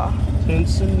 Yeah.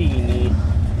 Tennessee.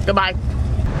 Goodbye.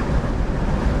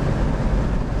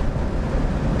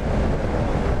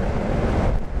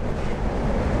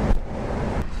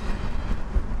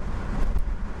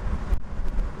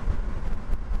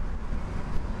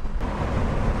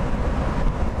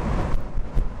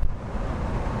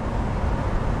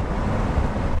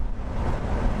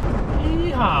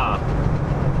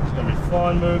 It's gonna be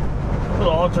fun, Mook. A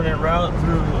little alternate route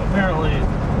through apparently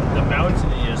the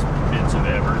mountainiest bits of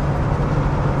ever.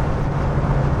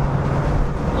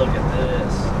 Look at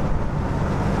this.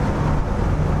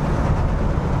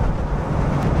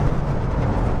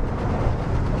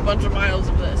 A bunch of miles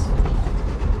of this.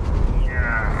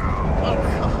 Oh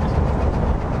god.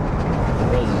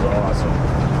 This is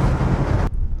awesome.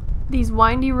 These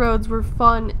windy roads were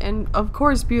fun and of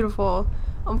course beautiful.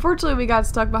 Unfortunately, we got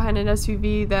stuck behind an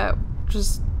SUV that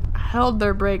just held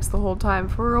their brakes the whole time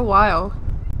for a while.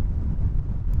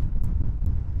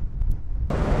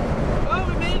 Oh,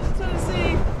 we made it to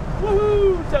Tennessee.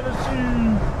 Woohoo,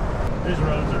 Tennessee! These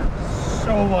roads are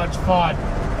so much fun.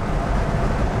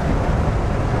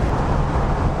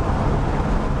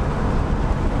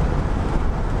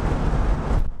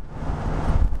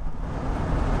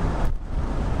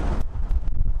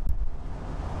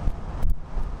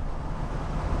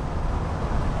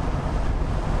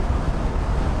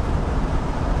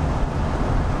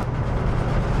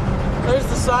 There's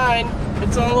the sign.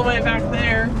 It's all the way back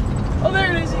there. Oh,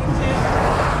 there it is. You can see it.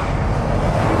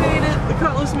 We made it. The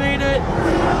Cutlass made it.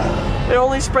 It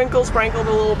only sprinkled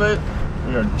a little bit.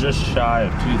 We are just shy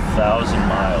of 2,000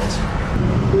 miles.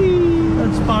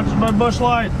 That's sponsored by Busch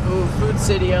Light. Oh, Food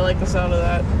City. I like the sound of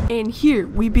that. And here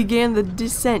we began the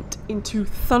descent into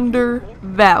Thunder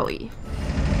Valley.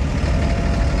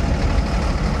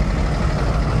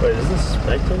 Wait, is this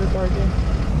spectator parking?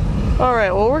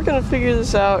 Alright, well, we're gonna figure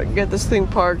this out, get this thing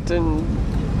parked, and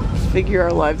figure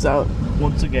our lives out.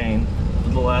 Once again, for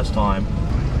the last time.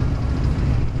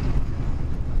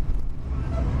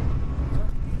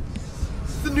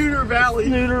 It's the Neuter Valley.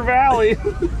 Neuter Valley.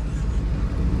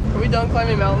 Are we done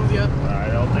climbing mountains yet? I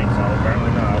don't think so,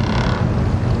 apparently not.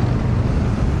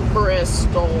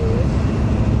 Bristol.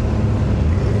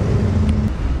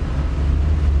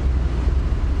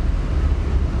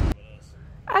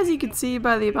 As you can see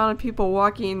by the amount of people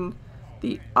walking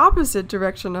the opposite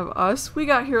direction of us, we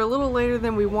got here a little later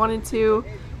than we wanted to.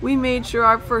 We made sure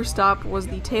our first stop was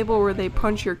the table where they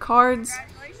punch your cards,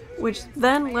 which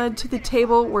then led to the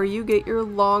table where you get your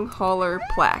long hauler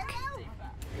plaque.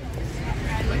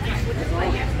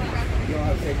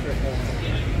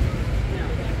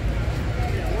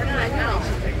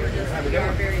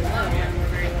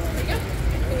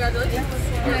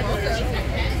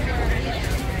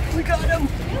 We got him!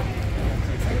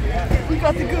 We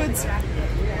got the goods!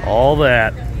 All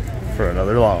that for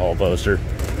another long haul poster.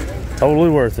 Totally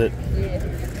worth it.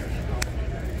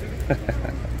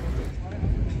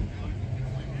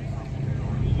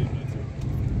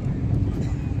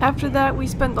 After that, we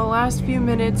spent the last few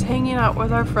minutes hanging out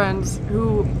with our friends,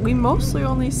 who we mostly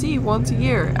only see once a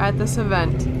year at this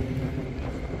event.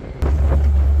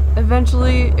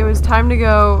 Eventually, it was time to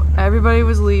go, everybody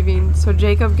was leaving, so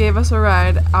Jacob gave us a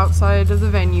ride outside of the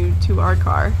venue to our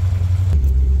car.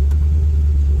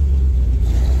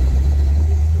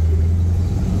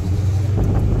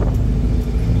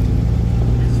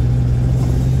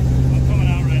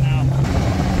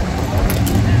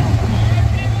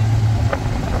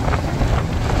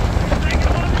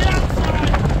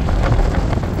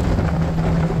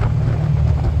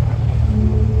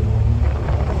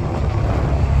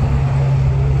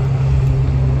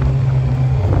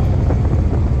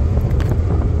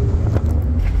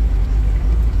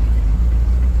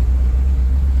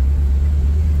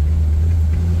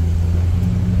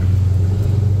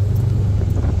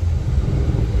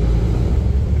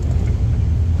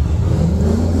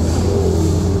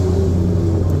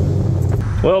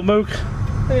 Well, Mook,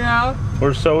 Yeah.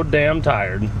 we're so damn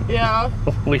tired. Yeah.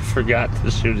 We forgot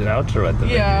to shoot an outro at the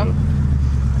venue.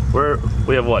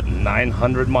 We have what,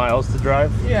 900 miles to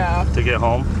drive? Yeah. To get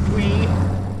home?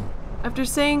 After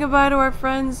saying goodbye to our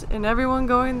friends and everyone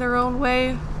going their own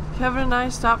way, Kevin and I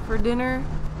stopped for dinner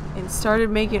and started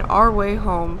making our way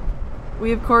home.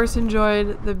 We of course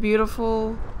enjoyed the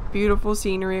beautiful, beautiful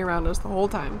scenery around us the whole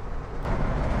time.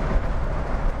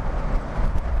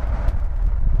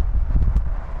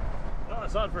 Well, I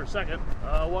saw it for a second.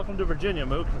 Welcome to Virginia,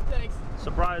 Mook. Thanks.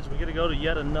 Surprise, we get to go to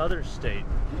yet another state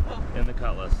in the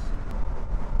Cutlass.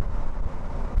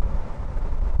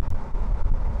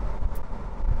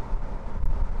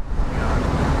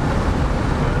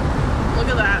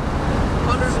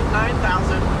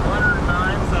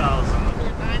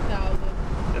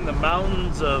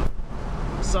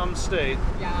 some state.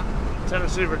 Yeah.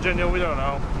 Tennessee, Virginia, we don't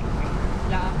know.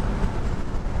 Yeah.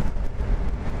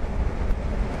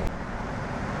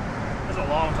 It's a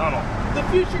long tunnel. The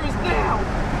future is now.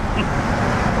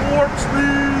 Warp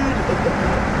speed!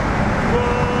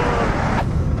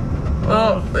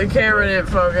 Oh, the camera didn't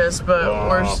focus, but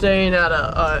we're staying at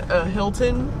a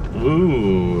Hilton.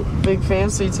 Ooh. Big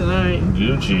fancy tonight.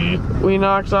 Gucci. We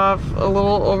knocked off a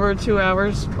little over 2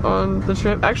 hours on the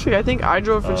trip. Actually, I think I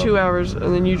drove for 2 hours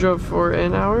and then you drove for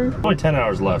an hour. Only 10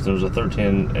 hours left. There was a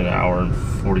 13 an hour and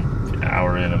 40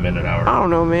 hour and a minute hour. I don't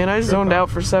know, man. I just zoned out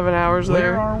for 7 hours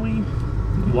there. Where are we?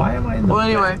 Why am I in the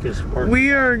anyway,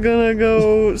 we are gonna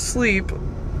go sleep.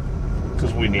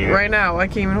 Because we need it. Right now, I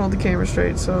can't even hold the camera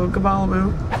straight, so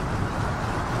gabalaboo.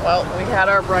 Well, we had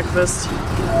our breakfast.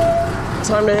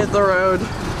 Time to hit the road.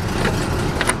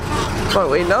 But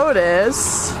we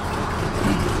noticed...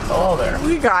 Oh, there.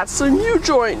 We got some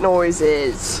U-joint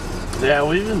noises. Yeah,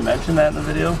 we even mentioned that in the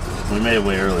video. We made it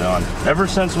way early on. Ever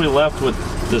since we left with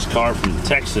this car from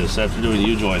Texas after doing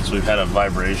U-joints, we've had a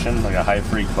vibration, like a high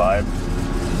freak vibe.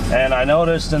 And I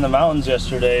noticed in the mountains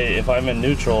yesterday, if I'm in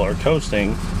neutral or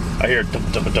coasting, I hear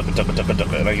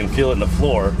and I can feel it in the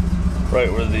floor,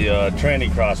 right where the tranny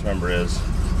cross member is.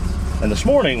 And this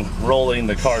morning, rolling,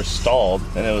 the car stalled,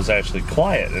 and it was actually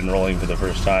quiet and rolling for the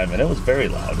first time, and it was very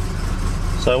loud.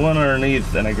 So I went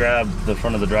underneath and I grabbed the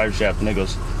front of the drive shaft, and it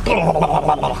goes.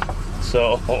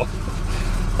 So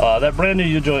that brand new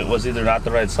U-joint was either not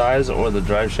the right size, or the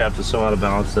drive shaft is so out of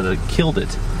balance that it killed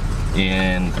it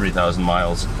in 3,000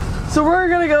 miles. So we're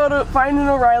gonna go to find an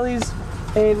O'Reilly's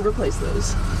and replace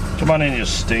those. Come on in, you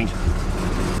stink.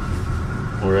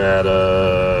 We're at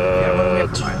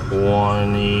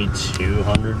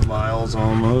 2,200 miles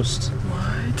almost.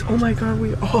 What? Oh my god,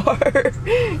 we are.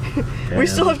 We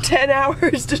still have 10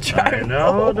 hours to drive. I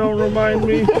know, home. don't remind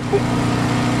me.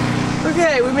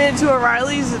 Okay, we made it to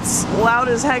O'Reilly's. It's loud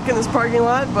as heck in this parking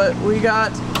lot, but we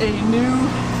got a new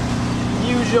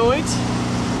U-joint.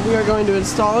 We are going to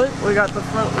install it. We got the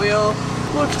front wheel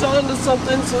hooked onto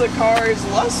something so the car is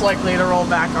less likely to roll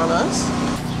back on us.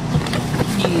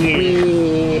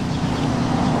 Yeah.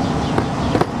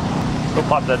 Go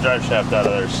pop that drive shaft out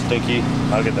of there, stinky.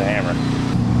 I'll get the hammer.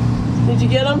 Did you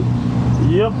get them?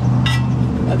 Yep.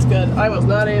 That's good. I was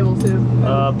not able to.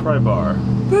 Pry bar.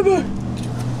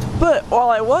 But while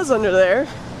I was under there,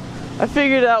 I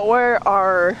figured out where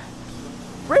our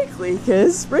brake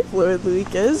fluid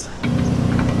leak is.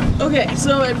 Okay,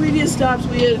 so at previous stops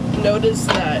we had noticed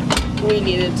that we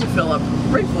needed to fill up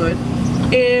brake fluid,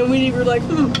 and we were like,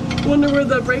 wonder where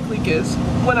the brake leak is.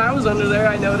 When I was under there,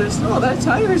 I noticed, oh, that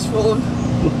tire's full of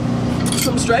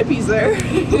some stripies there.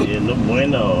 Yeah, no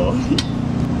bueno.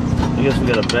 I guess we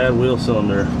got a bad wheel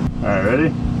cylinder. All right,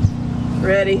 ready?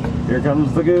 Ready. Here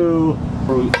comes the goo.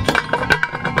 Oh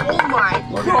my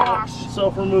gosh.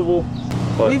 Self-removal.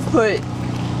 We've put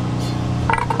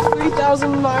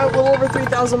 3,000 miles, a little over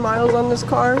 3,000 miles on this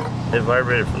car. It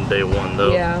vibrated from day one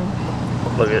though. Yeah.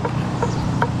 Look at.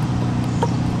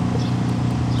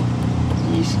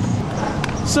 Yeesh.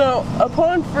 So,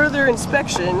 upon further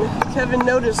inspection, Kevin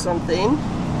noticed something.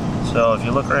 So if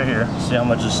you look right here, see how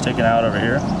much is sticking out over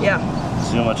here? Yeah.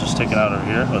 See how much is sticking out over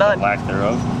here with None. the lack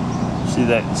thereof? See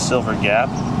that silver gap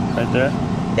right there?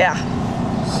 Yeah.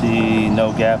 See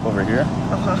no gap over here?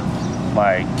 Uh-huh.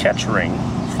 My catch ring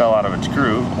fell out of its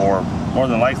groove, or more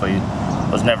than likely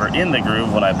was never in the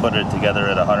groove when I put it together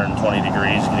at 120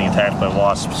 degrees getting attacked by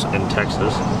wasps in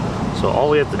Texas. So all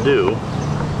we have to do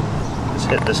is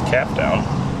hit this cap down.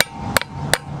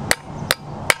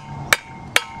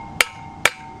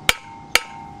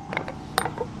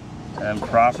 And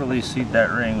properly seat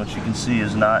that ring, which you can see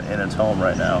is not in its home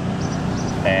right now.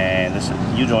 And this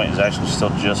U-joint is actually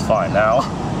still just fine. Now,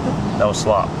 that was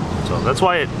slop. So that's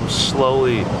why it was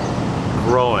slowly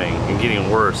growing and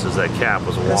getting worse as that cap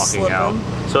was walking out.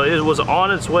 So it was on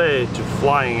its way to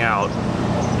flying out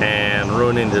and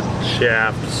ruining the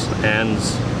shafts,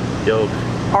 ends, yoke.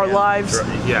 Our lives.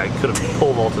 Yeah, it could have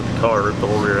pole vaulted the car, ripped the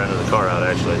whole rear end of the car out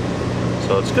actually.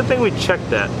 So it's a good thing we checked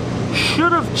that.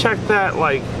 Should have checked that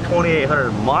like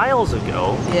 2,800 miles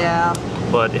ago. Yeah.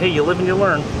 But hey, you live and you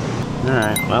learn.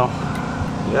 Alright, well,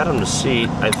 we got him to seat,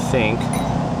 I think.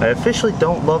 I officially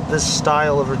don't love this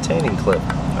style of retaining clip.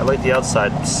 I like the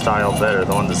outside style better,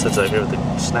 the one that sits out here with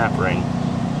the snap ring.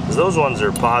 Because those ones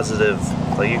are positive,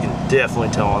 like you can definitely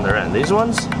tell on their end. These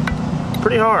ones,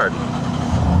 pretty hard.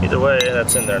 Either way,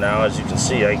 that's in there now. As you can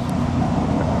see, I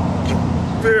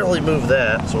can barely move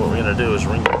that. So what we're gonna do is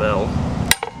ring the bell.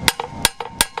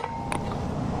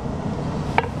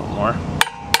 One more.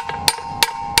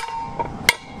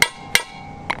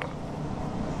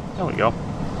 There we go.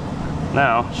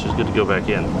 Now she's good to go back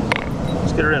in.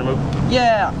 Let's get her in, Mook.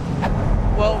 Yeah.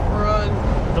 Well, we're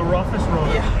on the roughest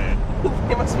road. Yeah.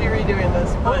 They must be redoing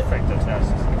this. Perfect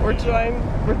test.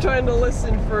 We're trying to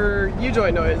listen for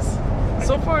U-joint noise.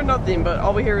 So far, nothing, but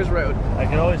all we hear is road. I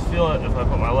can always feel it if I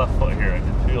put my left foot here. I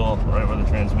can feel right where the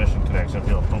transmission connects. I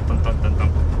feel thump, thump, thump, thump,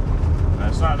 thump. And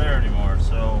it's not there anymore,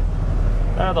 so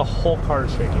now the whole car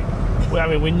is shaking. Well, I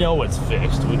mean, we know it's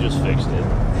fixed. We just fixed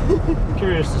it.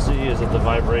 Curious to see is that the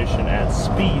vibration at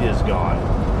speed is gone,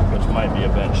 which might be a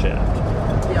bent shaft.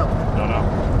 Yep. Don't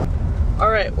know. All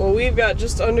right. Well, we've got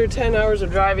just under 10 hours of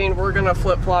driving. We're gonna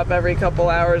flip-flop every couple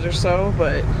hours or so,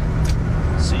 but.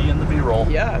 See you in the B-roll.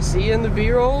 Yeah, see you in the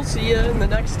B-roll, see you in the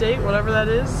next state, whatever that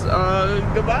is.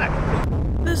 Goodbye.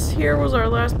 This here was our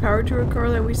last Power Tour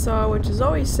car that we saw, which is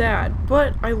always sad,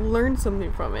 but I learned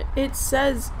something from it. It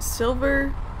says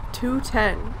Silver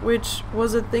 210, which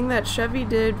was a thing that Chevy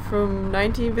did from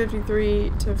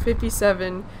 1953 to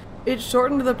 57. It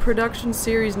shortened the production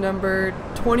series number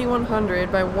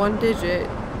 2100 by 1 digit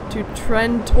to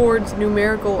trend towards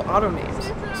numerical auto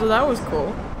names. So that was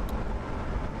cool.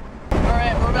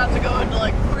 Alright, we're about to go into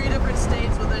like 3 different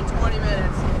states within 20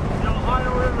 minutes. The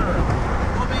Ohio River.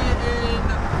 We'll be in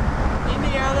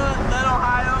Indiana, then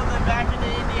Ohio, then back into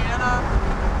Indiana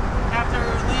after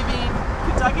leaving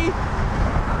Kentucky.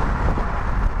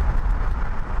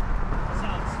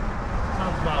 Sounds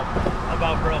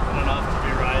about broken enough to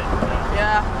be right.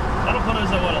 Yeah. That'll put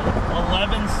us at what,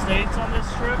 11 states on this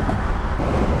trip?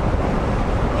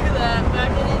 Look at that,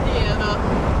 back in Indiana.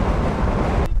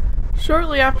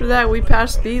 Shortly after that, we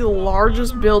passed the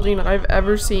largest building I've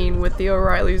ever seen with the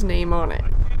O'Reilly's name on it.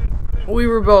 We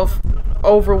were both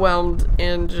overwhelmed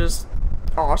and just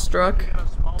awestruck,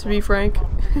 to be frank.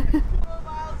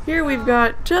 Here we've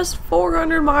got just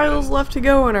 400 miles left to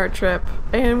go on our trip,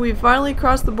 and we finally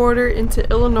crossed the border into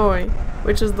Illinois,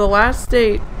 which is the last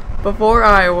state before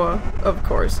Iowa, of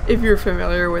course, if you're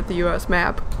familiar with the US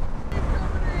map.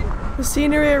 The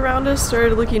scenery around us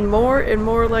started looking more and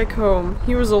more like home.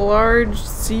 Here was a large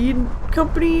seed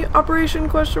company operation,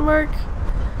 question mark.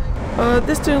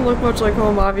 This didn't look much like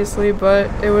home, obviously,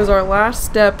 but it was our last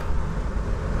step.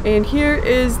 And here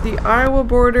is the Iowa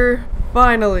border,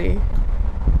 finally.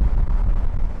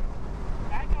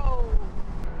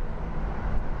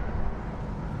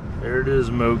 There it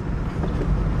is, Mook.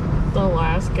 The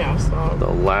last gas stop. The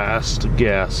last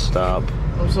gas stop.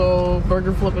 I'm so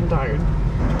burger flipping tired.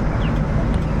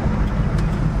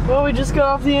 Well, we just got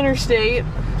off the interstate.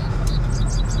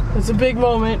 It's a big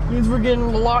moment. Means we're getting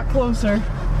a lot closer.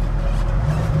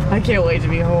 I can't wait to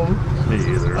be home. Me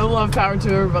either. I love Power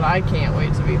Tour, but I can't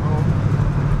wait to be home.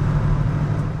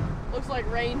 Looks like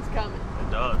rain's coming.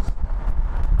 It does.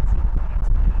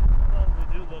 Well,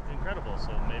 they do look incredible,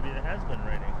 so maybe it has been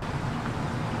raining.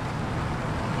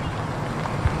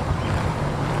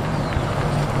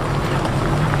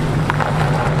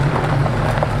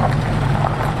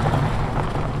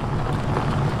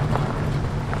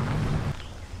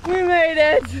 We made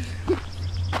it!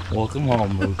 Welcome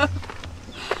home, Mook.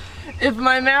 If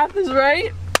my math is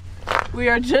right, we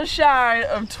are just shy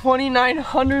of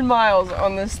 2,900 miles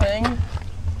on this thing.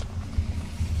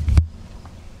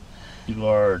 You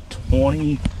are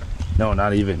 20, no,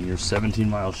 not even, you're 17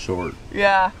 miles short.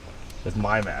 Yeah. If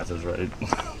my math is right.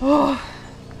 Well,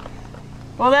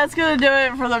 that's gonna do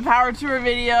it for the Power Tour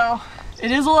video.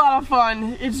 It is a lot of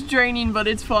fun. It's draining, but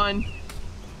it's fun.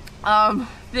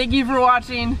 Thank you for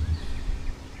watching.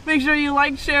 Make sure you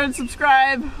like, share, and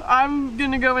subscribe. I'm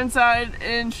gonna go inside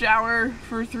and shower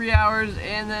for 3 hours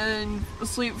and then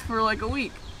sleep for like a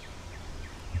week.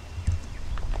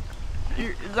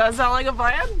 Does that sound like a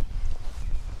plan?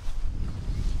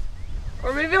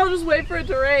 Or maybe I'll just wait for it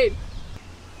to rain.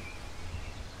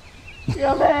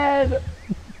 Yeah, man.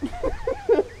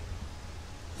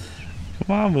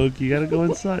 Come on, Mook, you gotta go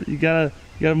inside. You gotta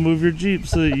move your Jeep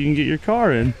so that you can get your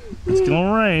car in. It's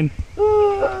gonna rain.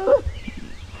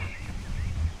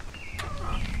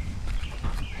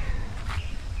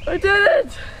 I did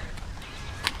it!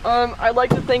 I'd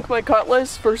like to thank my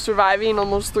Cutlass for surviving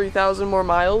almost 3,000 more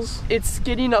miles. It's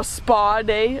getting a spa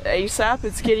day ASAP.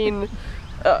 It's getting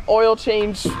oil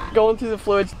change, going through the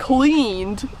fluids,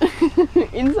 cleaned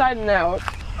inside and out.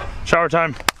 Shower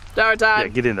time. Shower time. Yeah,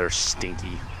 get in there,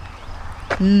 stinky.